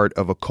a part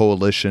of a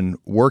coalition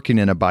working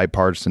in a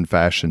bipartisan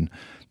fashion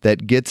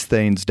that gets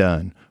things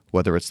done,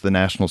 whether it's the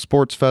National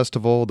Sports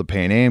Festival, the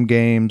Pan Am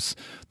Games,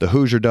 the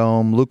Hoosier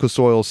Dome, Lucas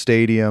Oil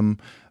Stadium,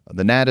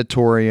 the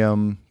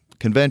Natatorium,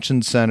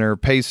 Convention Center,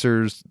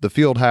 Pacers, the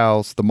Field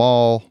House, the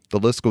mall, the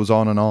list goes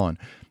on and on.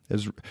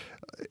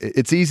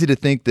 It's easy to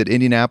think that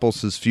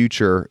Indianapolis's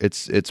future,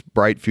 its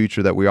bright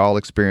future that we all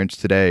experience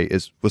today,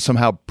 was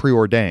somehow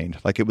preordained,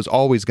 like it was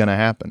always going to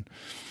happen.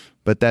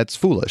 But that's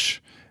foolish,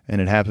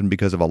 and it happened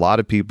because of a lot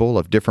of people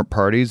of different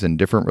parties and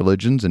different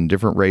religions and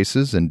different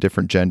races and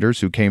different genders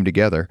who came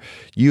together.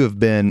 You have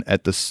been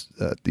at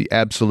the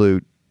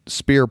absolute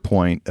spear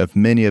point of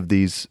many of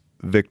these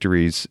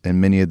victories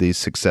and many of these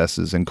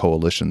successes and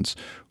coalitions.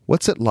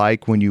 What's it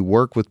like when you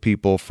work with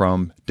people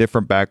from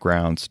different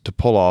backgrounds to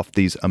pull off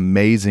these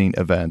amazing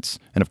events?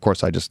 And of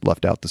course, I just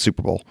left out the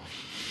Super Bowl.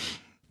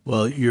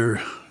 Well, you're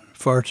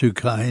far too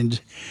kind,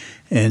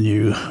 and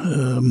you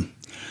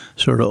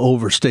sort of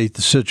overstate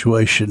the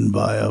situation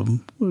by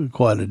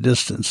quite a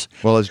distance.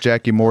 Well, as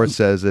Jackie Moore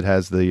says, it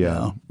has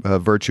the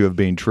virtue of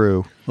being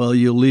true. Well,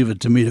 you'll leave it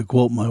to me to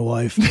quote my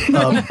wife.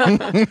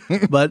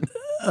 But,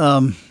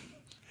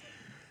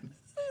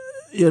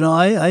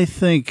 I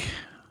think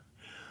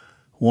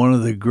one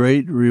of the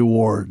great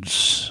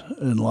rewards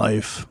in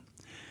life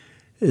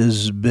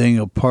is being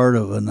a part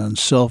of an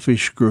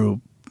unselfish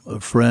group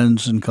of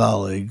friends and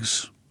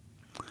colleagues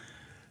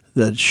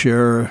that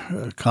share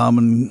a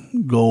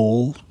common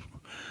goal,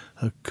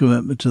 a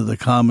commitment to the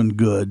common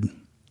good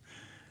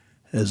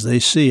as they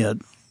see it,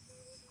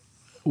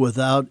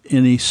 without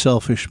any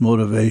selfish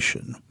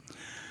motivation.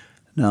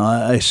 Now,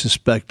 I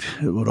suspect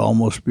it would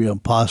almost be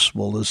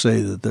impossible to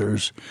say that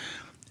there's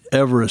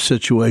ever a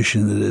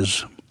situation that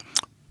is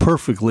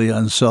perfectly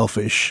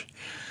unselfish,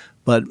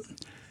 but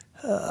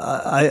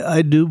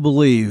I do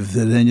believe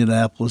that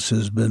Indianapolis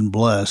has been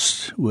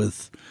blessed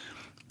with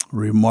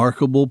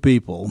remarkable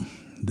people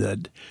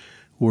that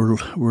were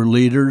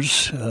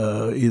leaders,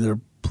 either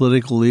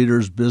political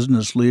leaders,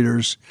 business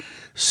leaders,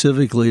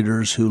 civic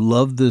leaders who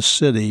loved this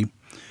city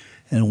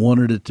and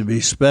wanted it to be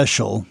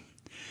special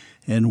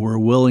and were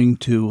willing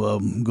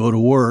to go to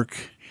work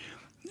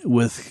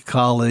with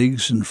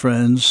colleagues and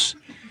friends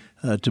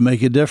to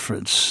make a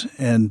difference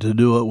and to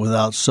do it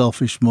without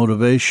selfish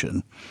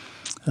motivation.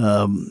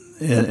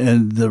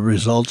 And the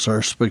results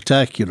are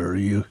spectacular.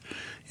 You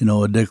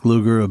know, a Dick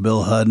Lugar, a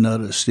Bill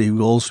Hudnut, a Steve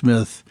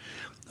Goldsmith,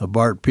 a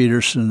Bart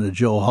Peterson, a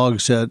Joe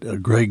Hogsett, a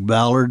Greg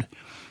Ballard.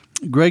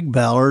 Greg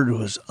Ballard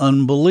was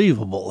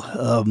unbelievable.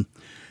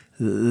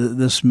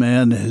 This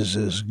man is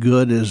as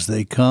good as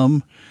they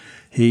come.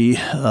 He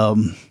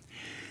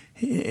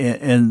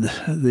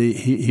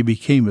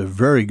became a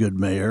very good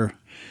mayor,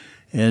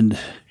 and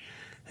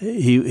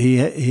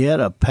he had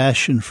a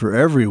passion for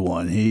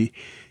everyone. He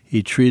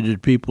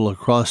treated people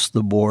across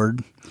the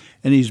board,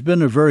 and he's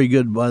been a very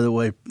good, by the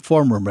way,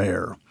 former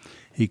mayor.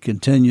 He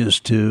continues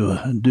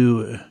to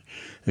do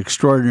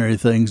extraordinary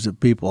things that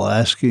people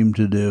ask him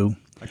to do.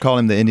 I call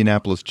him the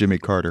Indianapolis Jimmy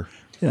Carter.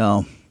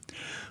 Yeah.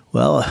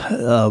 Well,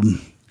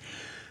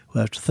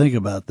 we'll have to think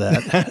about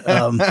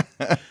that.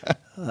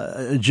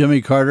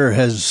 Jimmy Carter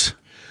has,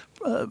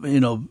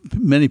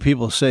 many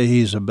people say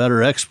he's a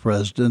better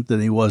ex-president than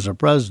he was a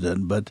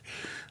president, but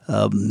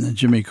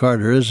Jimmy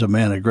Carter is a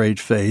man of great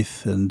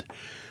faith, and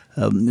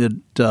it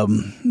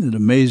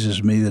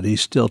amazes me that he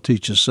still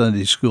teaches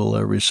Sunday school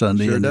every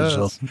Sunday in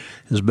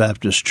his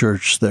Baptist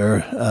church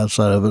there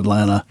outside of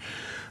Atlanta.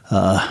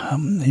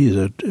 He's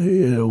a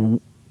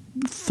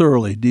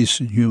thoroughly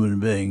decent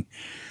human being.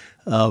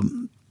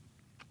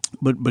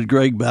 But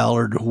Greg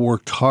Ballard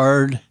worked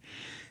hard,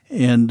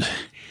 and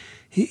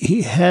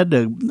he had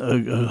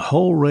a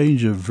whole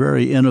range of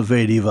very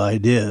innovative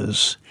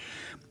ideas,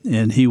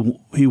 and he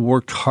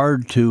worked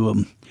hard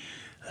to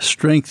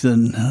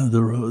strengthen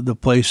the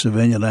place of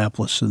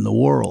Indianapolis in the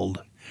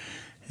world,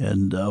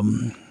 and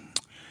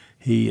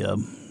he's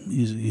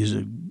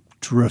a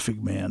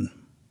terrific man.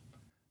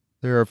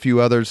 There are a few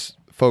others,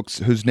 folks,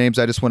 whose names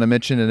I just want to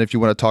mention, and if you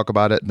want to talk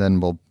about it, then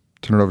we'll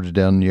turn it over to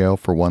Danielle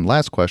for one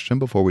last question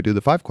before we do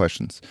the 5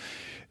 questions.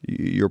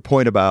 Your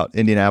point about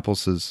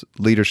Indianapolis's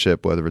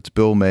leadership, whether it's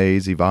Bill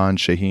Mays, Yvonne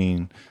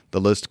Shaheen,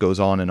 the list goes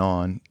on and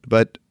on.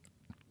 But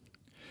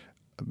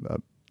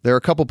there are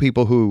a couple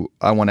people who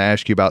I want to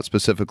ask you about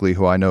specifically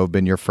who I know have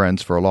been your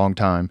friends for a long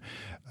time.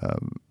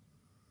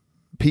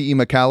 P.E.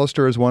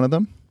 MacAllister is one of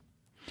them.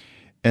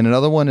 And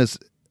another one is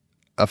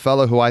a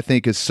fellow who I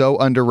think is so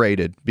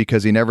underrated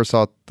because he never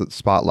saw the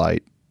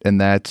spotlight,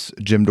 and that's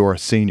Jim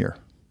Doris Sr.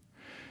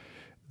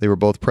 They were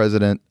both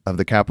president of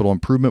the Capital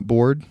Improvement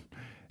Board,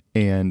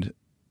 and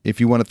if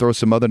you want to throw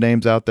some other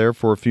names out there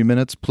for a few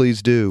minutes,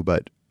 please do.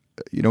 But,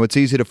 it's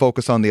easy to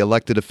focus on the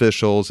elected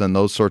officials and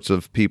those sorts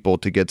of people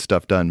to get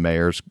stuff done,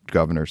 mayors,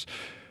 governors.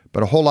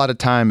 But a whole lot of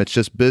time, it's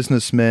just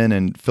businessmen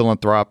and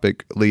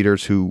philanthropic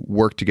leaders who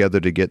work together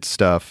to get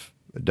stuff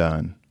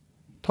done.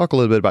 Talk a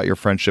little bit about your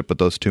friendship with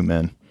those two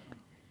men.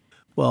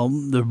 Well,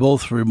 they're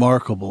both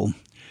remarkable.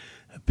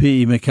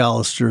 P.E.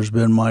 MacAllister has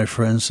been my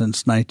friend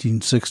since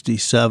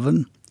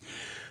 1967.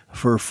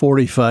 for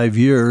 45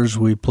 years,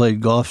 we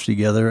played golf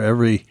together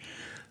every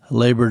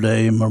Labor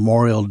Day,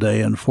 Memorial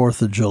Day, and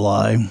 4th of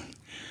July.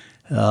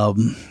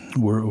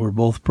 We're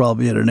both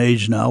probably at an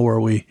age now where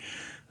we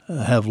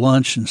have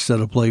lunch instead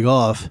of play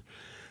golf.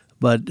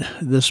 But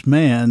this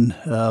man,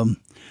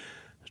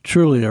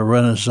 truly a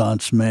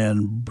Renaissance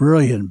man,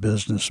 brilliant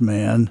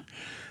businessman,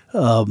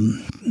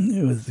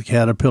 with the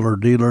Caterpillar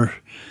dealer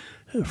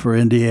for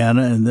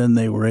Indiana, and then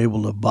they were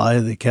able to buy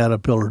the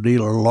Caterpillar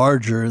dealer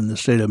larger in the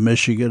state of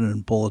Michigan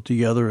and pull it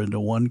together into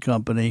one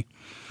company.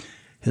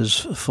 His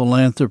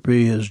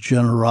philanthropy, his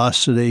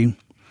generosity,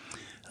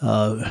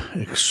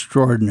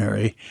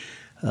 extraordinary.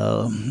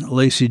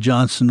 Lacey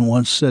Johnson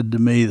once said to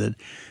me that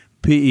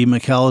P.E.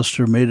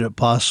 MacAllister made it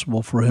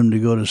possible for him to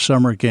go to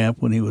summer camp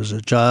when he was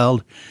a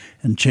child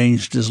and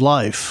changed his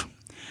life.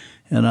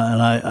 And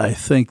I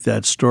think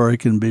that story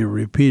can be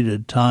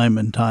repeated time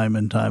and time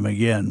and time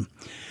again.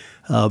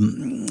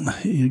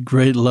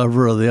 Great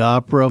lover of the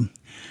opera,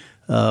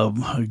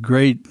 a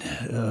great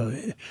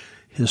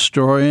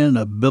historian,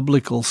 a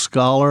biblical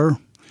scholar,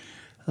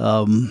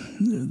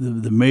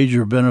 the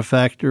major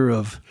benefactor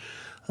of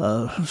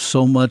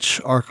so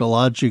much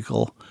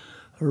archaeological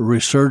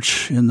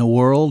research in the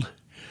world.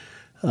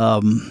 He's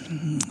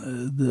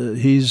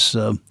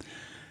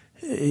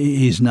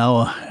now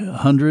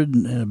 100,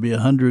 and it'll be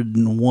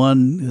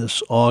 101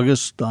 this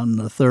August on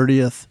the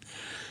 30th.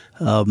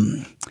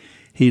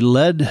 He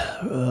led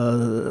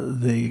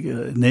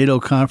the NATO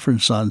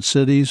Conference on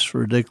Cities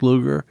for Dick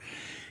Lugar.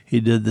 He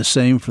did the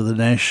same for the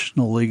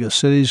National League of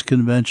Cities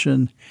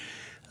Convention.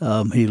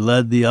 He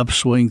led the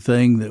Upswing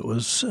thing that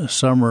was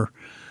summer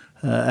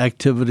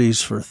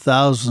activities for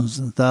thousands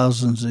and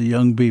thousands of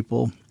young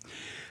people.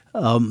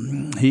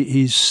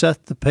 He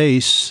set the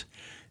pace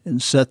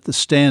and set the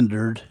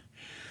standard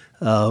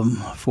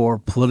for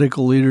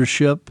political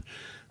leadership.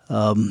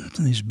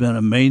 He's been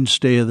a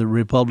mainstay of the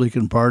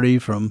Republican Party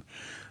from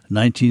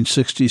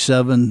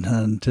 1967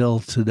 until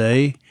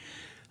today.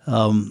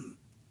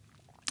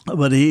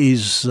 But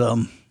he's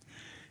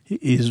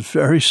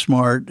very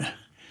smart,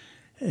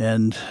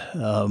 and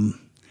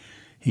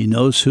he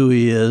knows who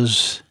he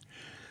is.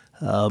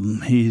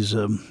 He's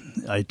an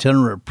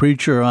itinerant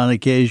preacher on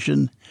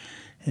occasion,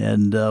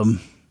 and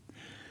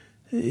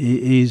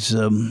he's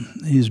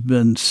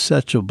been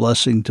such a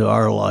blessing to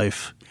our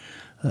life,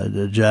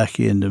 to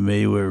Jackie and to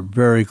me. We're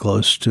very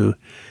close to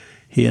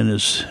he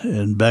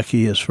and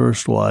Becky, his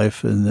first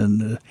wife, and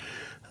then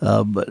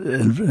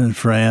and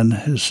Fran,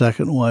 his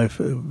second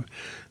wife.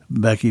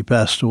 Becky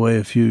passed away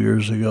a few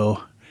years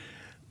ago,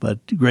 but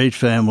great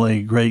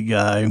family, great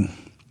guy,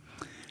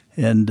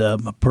 and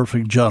a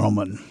perfect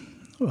gentleman.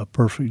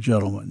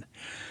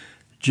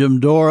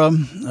 Jim Dora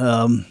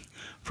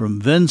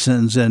from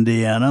Vincennes,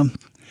 Indiana,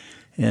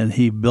 and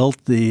he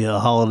built the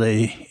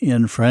Holiday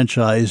Inn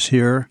franchise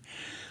here.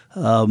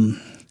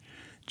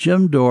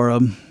 Jim Dora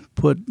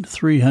put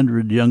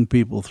 300 young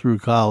people through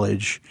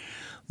college,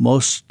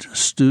 most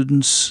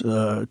students,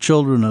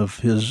 children of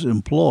his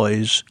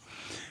employees,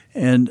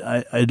 and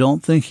I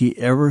don't think he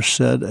ever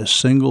said a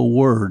single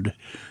word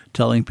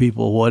telling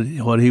people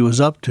what he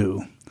was up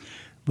to.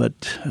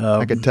 But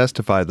I can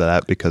testify to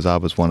that because I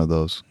was one of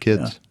those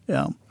kids.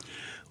 Yeah.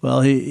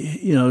 Well,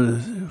 he,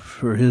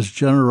 for his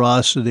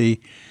generosity,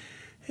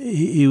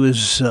 he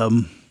was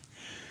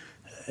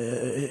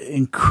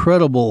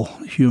incredible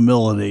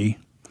humility,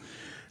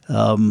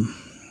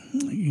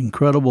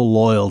 incredible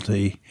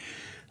loyalty,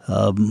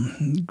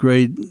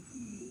 great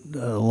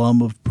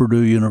alum of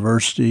Purdue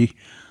University,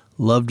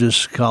 loved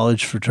his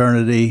college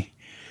fraternity.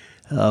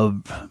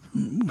 Some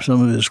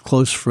of his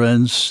close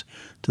friends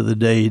to the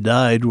day he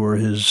died were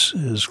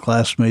his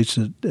classmates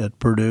at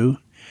Purdue.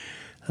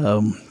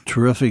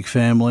 Terrific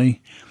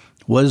family.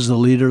 Was the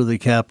leader of the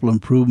Capital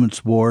Improvements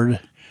Board.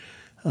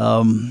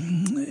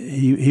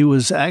 He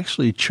was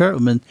actually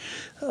chairman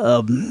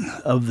of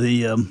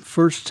the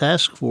first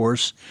task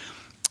force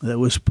that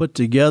was put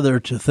together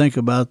to think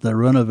about the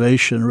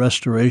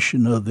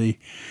restoration of the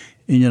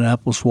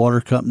Indianapolis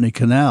Water Company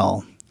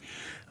Canal.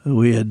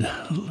 We had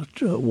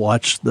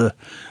watched the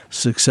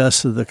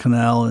success of the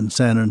canal in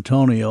San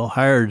Antonio,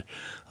 hired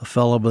a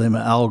fellow by the name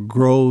of Al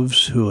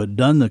Groves who had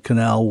done the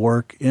canal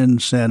work in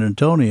San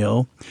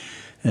Antonio,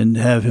 and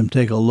have him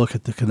take a look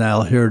at the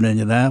canal here in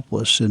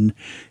Indianapolis. And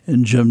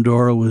Jim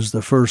Dora was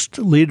the first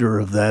leader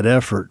of that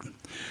effort.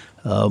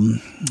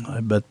 I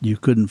bet you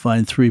couldn't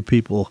find three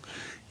people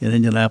in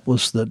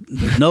Indianapolis that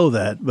know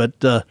that. But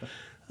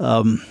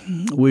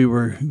we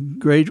were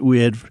great. We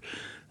had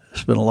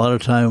spent a lot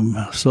of time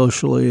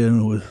socially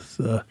and with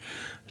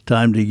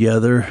time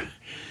together.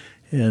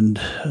 And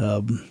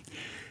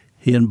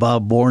he and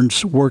Bob Bourne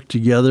worked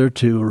together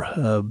to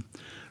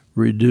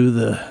redo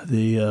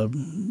the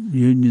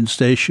Union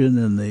Station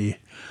and the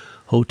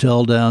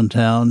hotel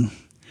downtown.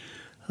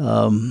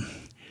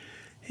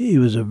 He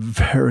was a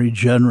very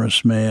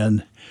generous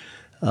man,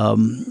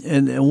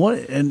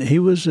 and he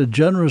was a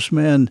generous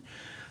man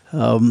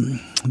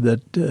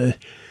that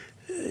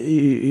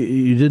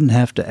you didn't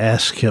have to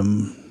ask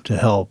him to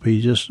help.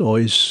 He just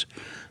always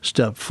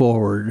stepped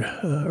forward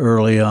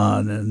early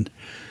on and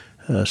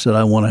said,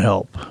 I want to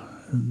help.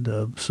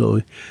 And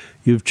so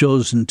you've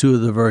chosen two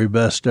of the very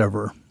best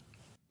ever.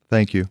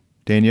 Thank you.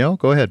 Danielle,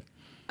 go ahead.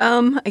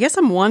 I guess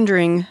I'm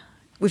wondering,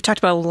 we've talked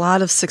about a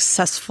lot of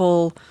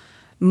successful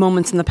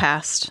moments in the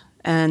past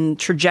and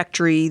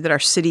trajectory that our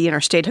city and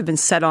our state have been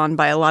set on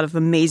by a lot of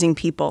amazing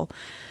people.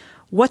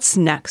 What's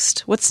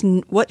next? What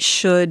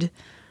should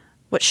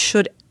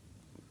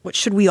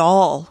we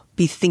all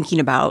be thinking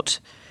about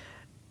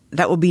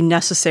that will be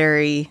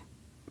necessary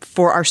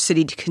for our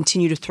city to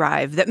continue to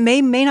thrive that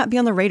may not be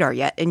on the radar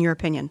yet, in your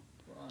opinion?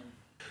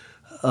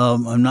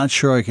 I'm not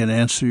sure I can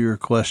answer your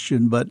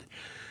question, but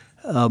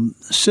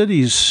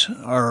cities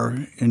are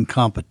in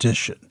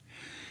competition.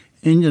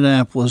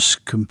 Indianapolis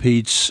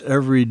competes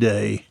every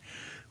day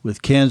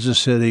with Kansas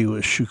City,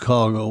 with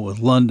Chicago, with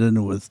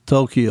London, with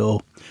Tokyo.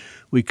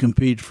 We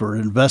compete for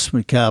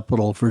investment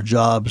capital, for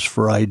jobs,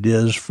 for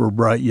ideas, for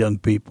bright young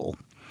people.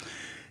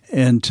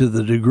 And to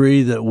the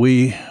degree that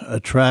we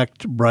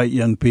attract bright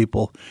young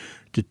people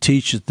to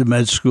teach at the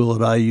med school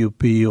at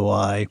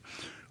IUPUI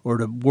or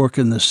to work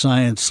in the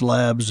science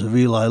labs of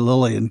Eli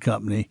Lilly and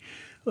Company,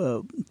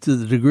 to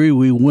the degree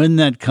we win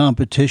that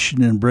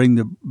competition and bring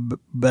the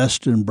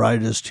best and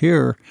brightest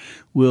here,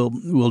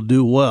 we'll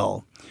do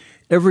well.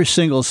 Every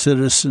single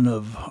citizen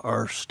of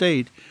our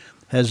state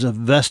has a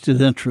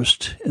vested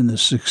interest in the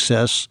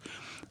success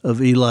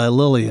of Eli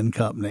Lilly and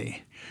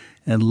Company.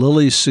 And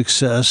Lilly's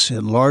success,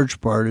 in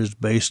large part, is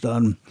based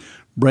on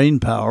brain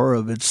power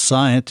of its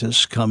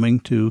scientists coming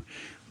to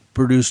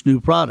produce new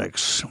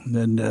products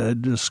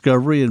and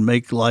discovery and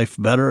make life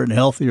better and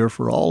healthier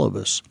for all of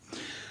us.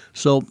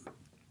 So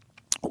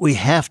we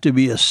have to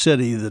be a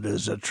city that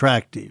is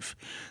attractive.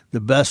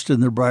 The best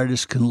and the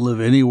brightest can live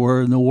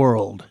anywhere in the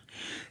world.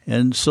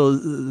 And so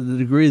the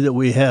degree that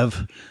we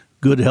have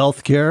good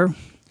health care,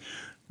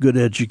 good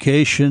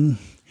education,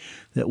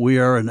 that we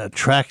are an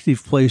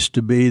attractive place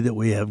to be, that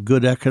we have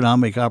good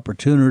economic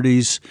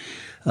opportunities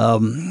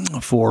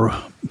for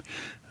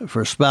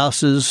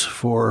spouses,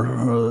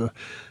 for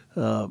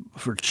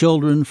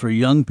children, for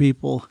young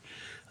people,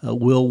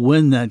 will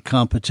win that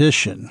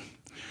competition.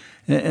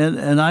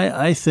 And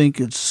I think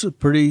it's a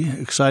pretty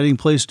exciting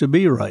place to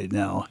be right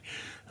now.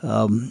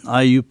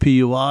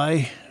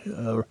 IUPUI,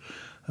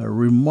 a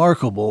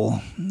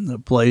remarkable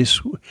place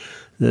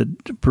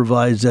that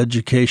provides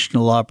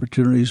educational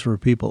opportunities for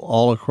people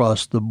all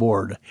across the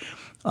board.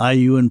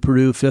 IU in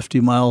Purdue,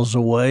 50 miles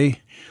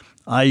away.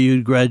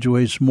 IU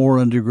graduates more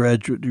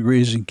undergraduate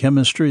degrees in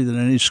chemistry than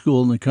any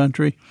school in the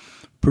country.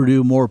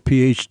 Purdue more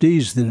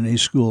PhDs than any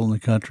school in the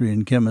country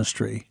in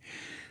chemistry.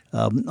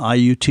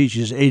 IU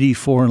teaches 80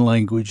 foreign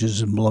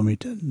languages in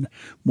Bloomington,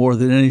 more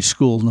than any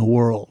school in the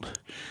world.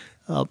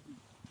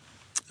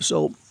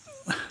 So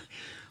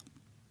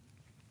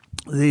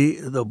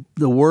the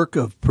work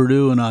of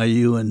Purdue and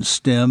IU in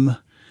STEM,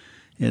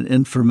 in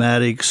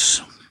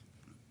informatics,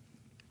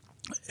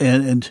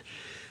 and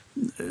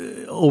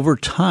over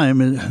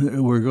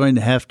time we're going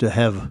to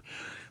have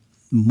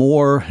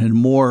more and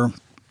more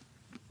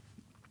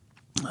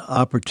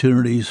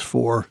opportunities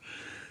for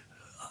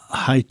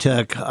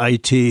high-tech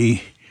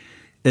IT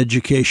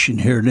education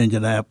here in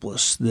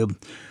Indianapolis.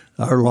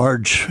 Our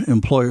large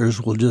employers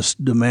will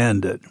just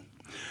demand it.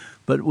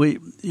 But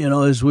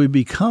as we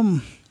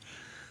become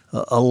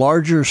a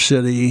larger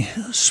city,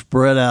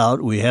 spread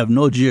out, we have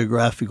no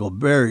geographical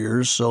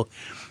barriers, so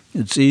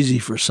it's easy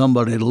for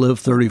somebody to live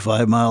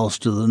 35 miles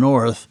to the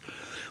north.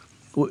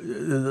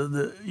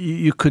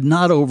 You could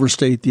not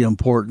overstate the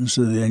importance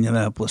of the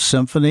Indianapolis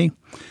Symphony,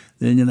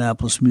 the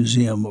Indianapolis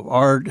Museum of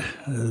Art,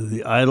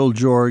 the Idle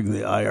Jorg,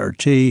 the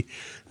IRT,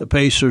 the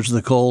Pacers,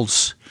 the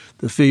Colts,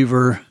 the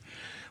Fever.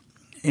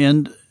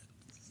 And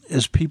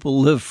as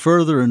people live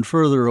further and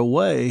further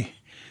away,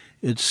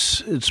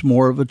 it's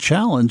more of a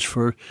challenge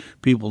for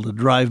people to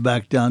drive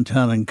back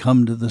downtown and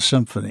come to the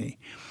Symphony.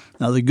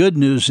 Now, the good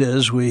news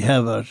is we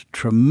have a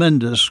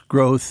tremendous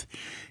growth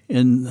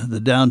in the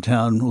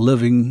downtown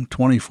living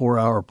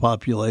 24-hour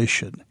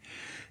population,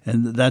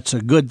 and that's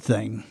a good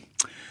thing.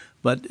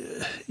 But,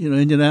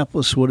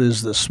 Indianapolis, what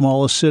is the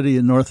smallest city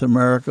in North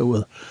America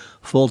with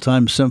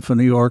full-time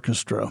symphony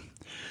orchestra?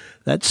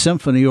 That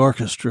symphony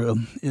orchestra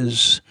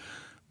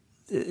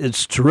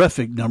it's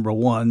terrific, number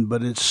one,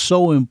 but it's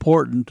so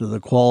important to the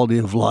quality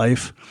of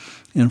life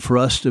and for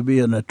us to be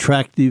an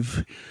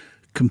attractive,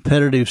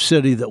 competitive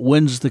city that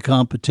wins the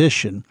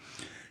competition.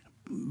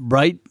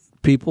 Bright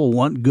people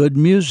want good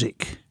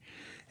music.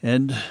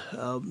 And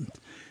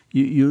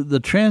the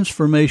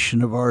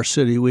transformation of our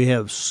city, we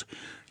have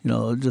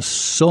just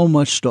so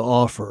much to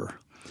offer.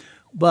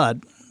 But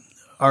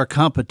our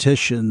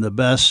competition, the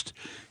best,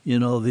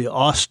 the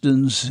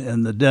Austins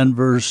and the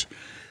Denvers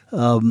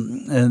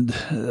and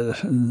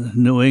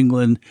New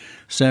England,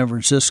 San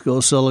Francisco,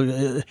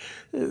 so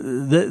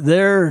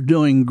they're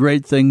doing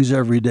great things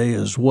every day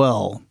as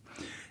well.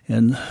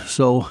 And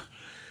so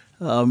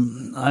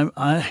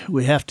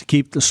we have to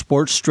keep the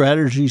sports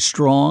strategy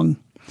strong.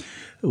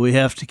 We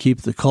have to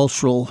keep the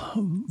cultural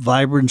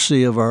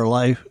vibrancy of our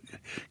life,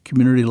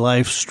 community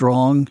life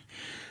strong.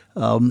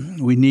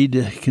 We need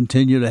to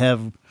continue to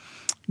have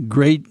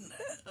great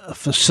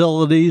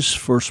facilities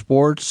for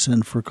sports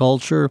and for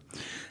culture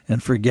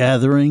and for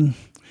gathering.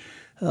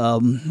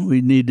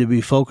 We need to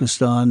be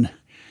focused on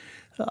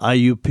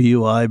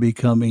IUPUI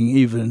becoming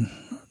even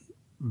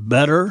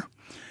better.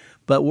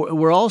 But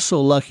we're also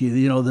lucky,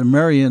 the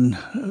Marion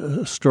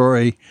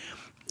story.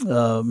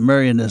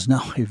 Marion is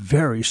now a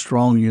very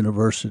strong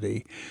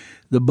university.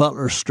 The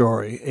Butler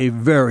story, a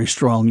very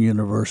strong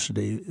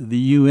university.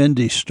 The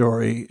Indy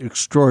story,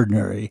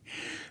 extraordinary.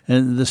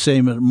 And the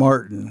same at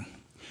Martin.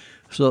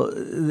 So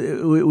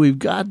we've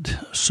got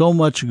so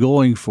much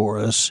going for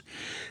us.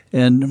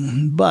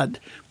 But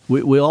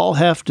we all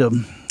have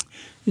to,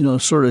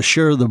 sort of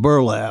share the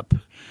burlap.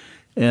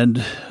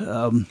 And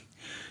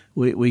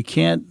we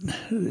can't,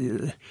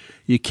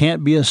 you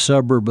can't be a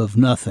suburb of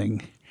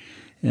nothing.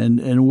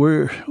 And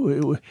we're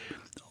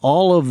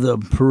all of the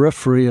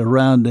periphery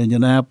around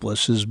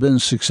Indianapolis has been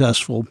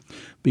successful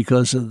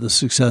because of the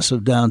success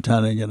of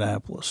downtown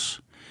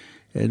Indianapolis.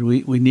 And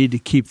we need to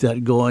keep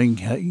that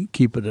going,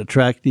 keep it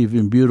attractive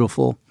and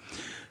beautiful,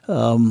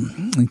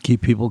 and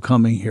keep people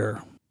coming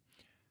here.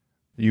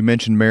 You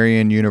mentioned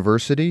Marion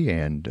University,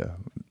 and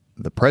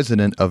the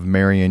president of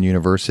Marion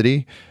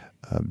University,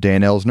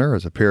 Dan Elsner,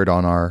 has appeared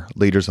on our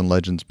Leaders and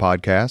Legends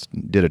podcast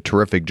and did a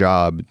terrific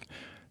job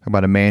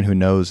about a man who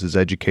knows his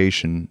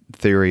education,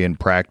 theory, and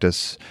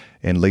practice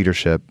and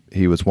leadership.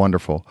 He was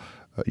wonderful.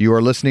 You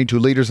are listening to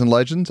Leaders and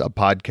Legends, a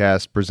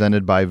podcast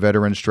presented by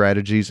Veteran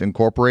Strategies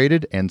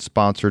Incorporated and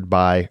sponsored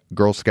by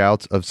Girl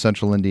Scouts of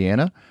Central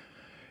Indiana,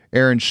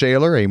 Aaron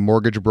Shaler, a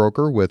mortgage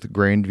broker with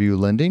Grandview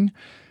Lending,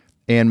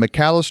 and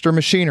MacAllister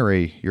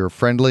Machinery, your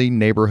friendly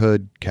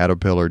neighborhood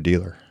Caterpillar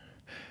dealer.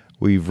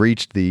 We've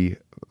reached the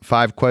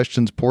 5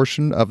 questions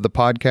portion of the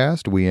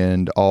podcast. We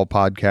end all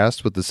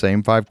podcasts with the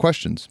same 5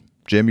 questions.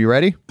 Jim, you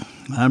ready?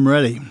 I'm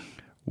ready.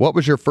 What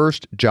was your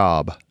first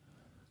job?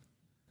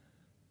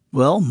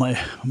 Well,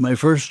 my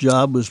first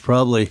job was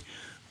probably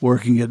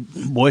working at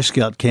Boy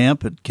Scout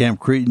camp at Camp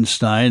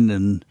Cretenstein,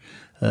 and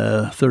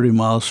 30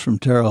 miles from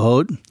Terre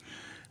Haute.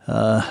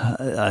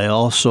 I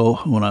also,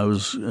 when I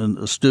was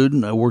a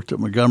student, I worked at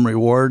Montgomery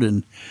Ward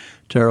in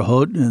Terre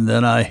Haute, and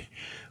then I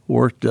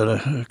worked at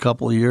a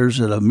couple of years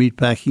at a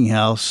meatpacking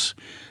house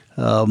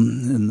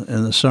in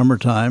the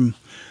summertime.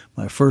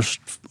 My first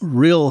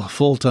real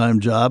full-time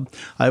job.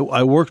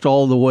 I worked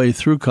all the way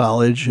through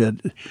college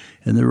in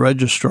the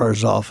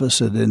registrar's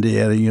office at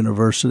Indiana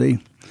University.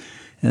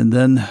 And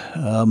then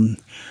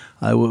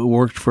I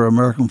worked for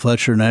American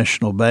Fletcher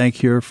National Bank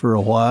here for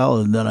a while,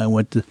 and then I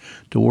went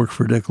to work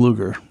for Dick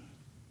Lugar.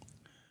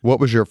 What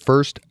was your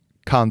first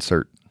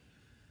concert?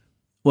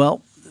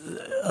 Well,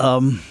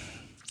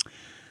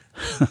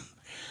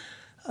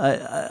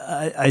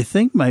 I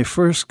think my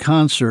first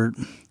concert,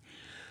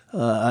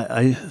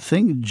 I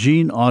think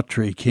Gene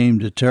Autry came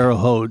to Terre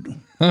Haute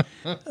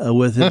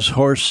with his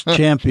horse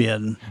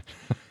Champion.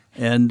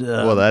 And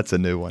well, that's a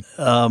new one.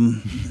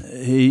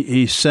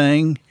 He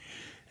sang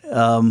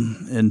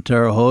in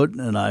Terre Haute,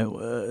 and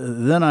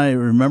then I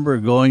remember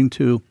going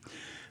to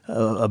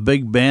a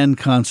big band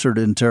concert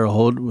in Terre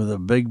Haute with a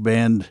big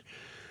band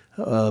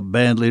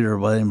leader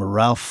by the name of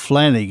Ralph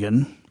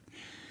Flanagan,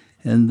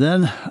 and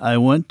then I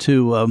went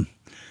to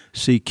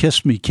see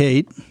Kiss Me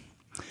Kate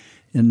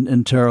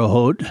in Terre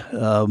Haute.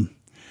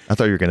 I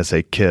thought you were going to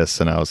say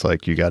Kiss, and I was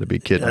like, you got to be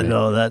kidding me.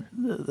 No,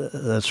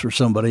 that's for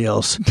somebody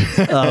else.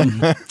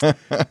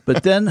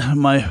 But then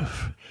my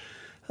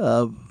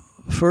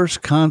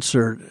first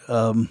concert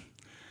in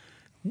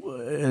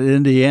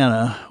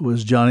Indiana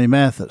was Johnny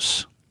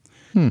Mathis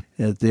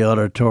at the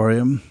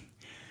auditorium.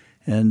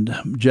 And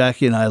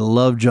Jackie and I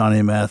love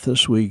Johnny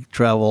Mathis. We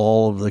travel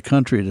all over the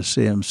country to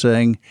see him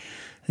sing.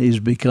 He's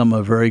become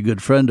a very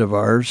good friend of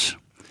ours.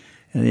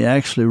 And he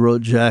actually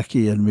wrote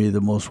Jackie and me the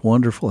most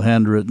wonderful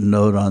handwritten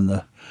note on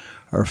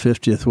our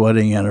 50th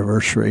wedding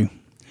anniversary.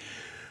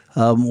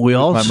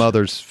 My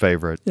mother's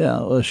favorite. Yeah,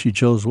 well, she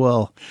chose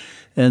well.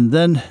 And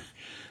then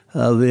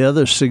the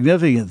other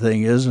significant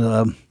thing is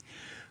on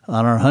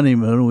our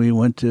honeymoon, we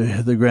went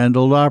to the Grand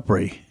Ole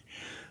Opry.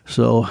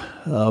 So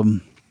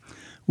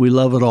we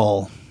love it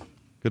all.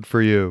 Good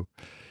for you.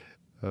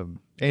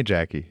 Hey,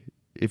 Jackie,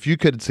 if you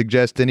could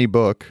suggest any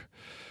book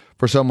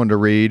for someone to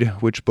read,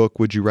 which book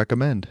would you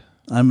recommend?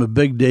 I'm a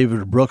big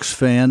David Brooks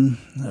fan.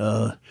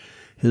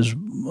 His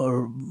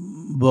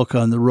book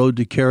on the road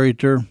to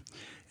character,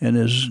 and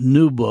his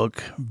new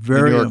book,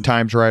 the New York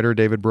Times writer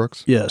David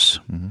Brooks. Yes,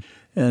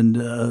 and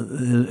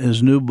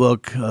his new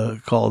book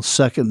called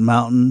Second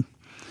Mountain.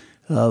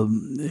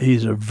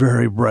 He's a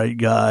very bright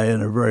guy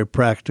and a very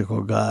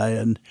practical guy,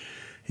 and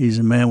he's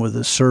a man with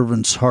a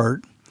servant's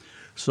heart.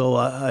 So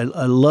I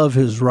love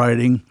his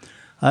writing.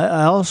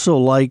 I also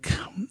like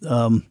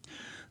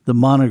the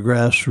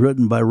monographs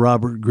written by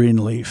Robert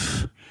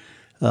Greenleaf.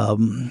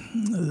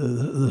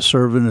 The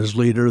servant is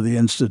leader, the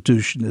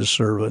institution is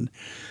servant.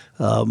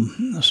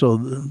 So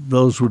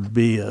those would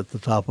be at the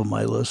top of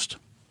my list.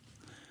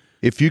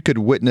 If you could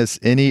witness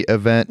any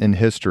event in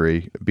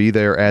history, be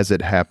there as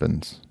it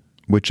happens,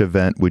 which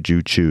event would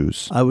you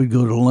choose? I would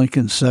go to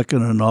Lincoln's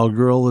second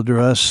inaugural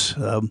address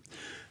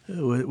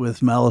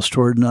with Malice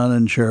Toward None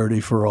and Charity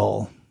for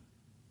All.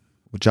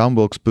 Well, John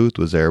Wilkes Booth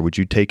was there. Would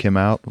you take him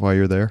out while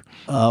you're there?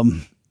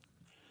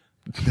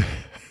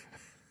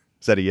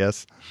 Is that a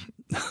yes?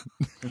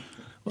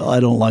 Well, I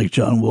don't like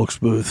John Wilkes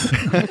Booth.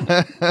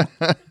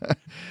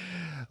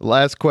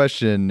 Last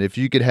question. If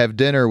you could have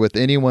dinner with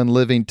anyone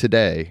living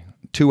today,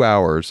 2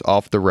 hours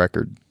off the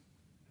record,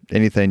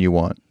 anything you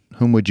want,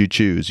 whom would you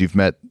choose? You've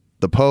met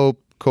the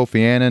Pope,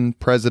 Kofi Annan,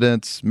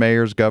 presidents,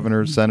 mayors,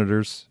 governors,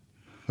 senators.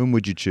 Whom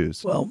would you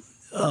choose? Well,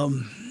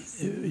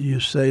 you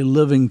say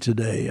living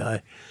today.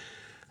 I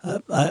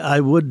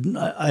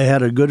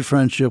had a good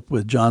friendship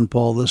with John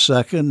Paul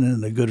II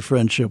and a good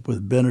friendship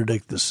with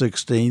Benedict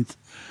XVI.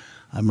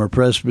 I'm a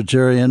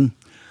Presbyterian.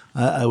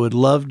 I would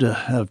love to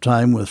have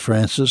time with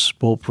Francis,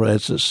 Pope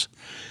Francis.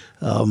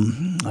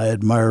 I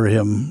admire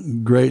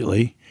him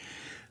greatly.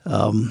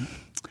 But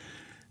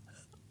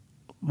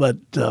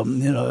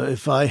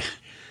if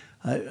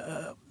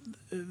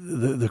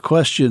the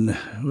question,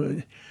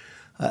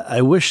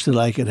 I wish that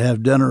I could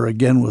have dinner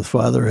again with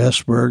Father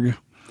Hesburgh.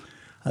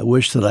 I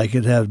wish that I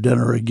could have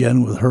dinner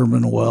again with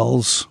Herman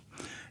Wells,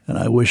 and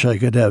I wish I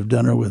could have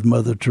dinner with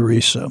Mother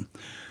Teresa.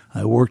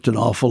 I worked an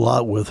awful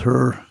lot with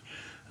her,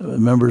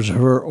 members of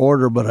her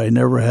order, but I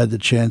never had the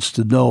chance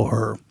to know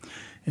her,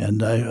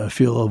 and I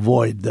feel a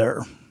void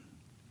there.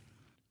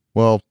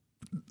 Well,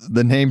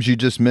 the names you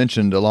just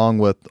mentioned, along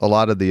with a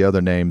lot of the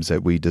other names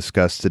that we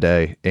discussed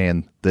today,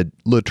 and the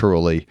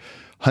literally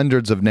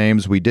hundreds of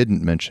names we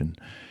didn't mention,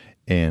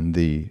 and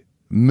the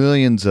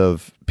millions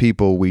of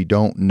people we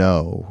don't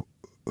know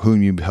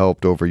whom you've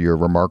helped over your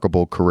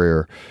remarkable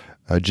career,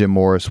 Jim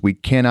Morris, we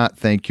cannot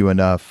thank you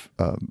enough.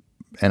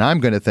 And I'm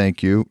going to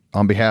thank you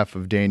on behalf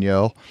of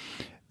Danielle,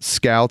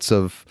 scouts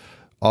of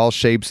all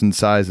shapes and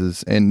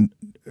sizes, and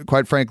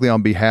quite frankly,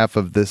 on behalf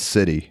of this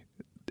city.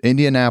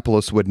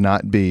 Indianapolis would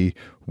not be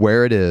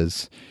where it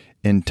is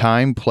in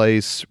time,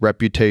 place,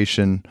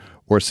 reputation,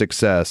 or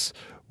success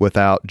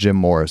without Jim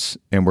Morris,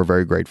 and we're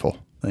very grateful.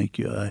 Thank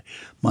you.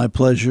 My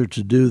pleasure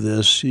to do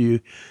this. You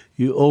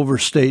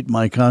overstate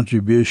my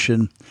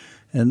contribution,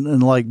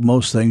 and like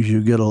most things,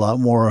 you get a lot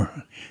more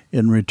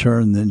in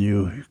return than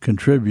you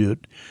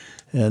contribute.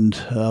 And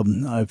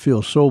I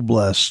feel so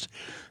blessed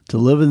to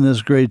live in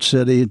this great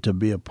city, to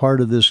be a part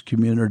of this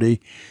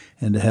community,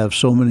 and to have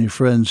so many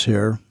friends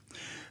here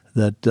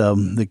that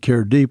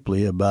care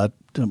deeply about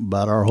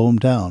our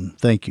hometown.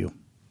 Thank you.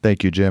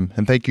 Thank you, Jim.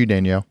 And thank you,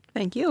 Danielle.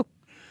 Thank you.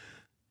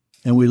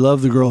 And we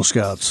love the Girl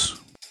Scouts.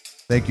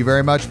 Thank you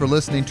very much for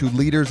listening to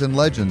Leaders and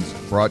Legends,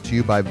 brought to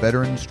you by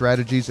Veteran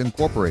Strategies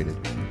Incorporated.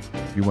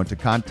 If you want to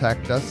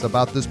contact us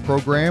about this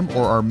program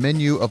or our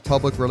menu of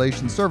public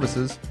relations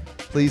services,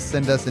 please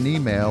send us an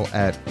email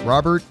at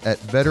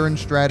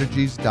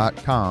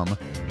robert@veteranstrategies.com.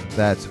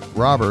 That's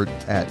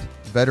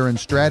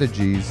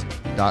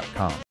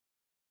robert@veteranstrategies.com.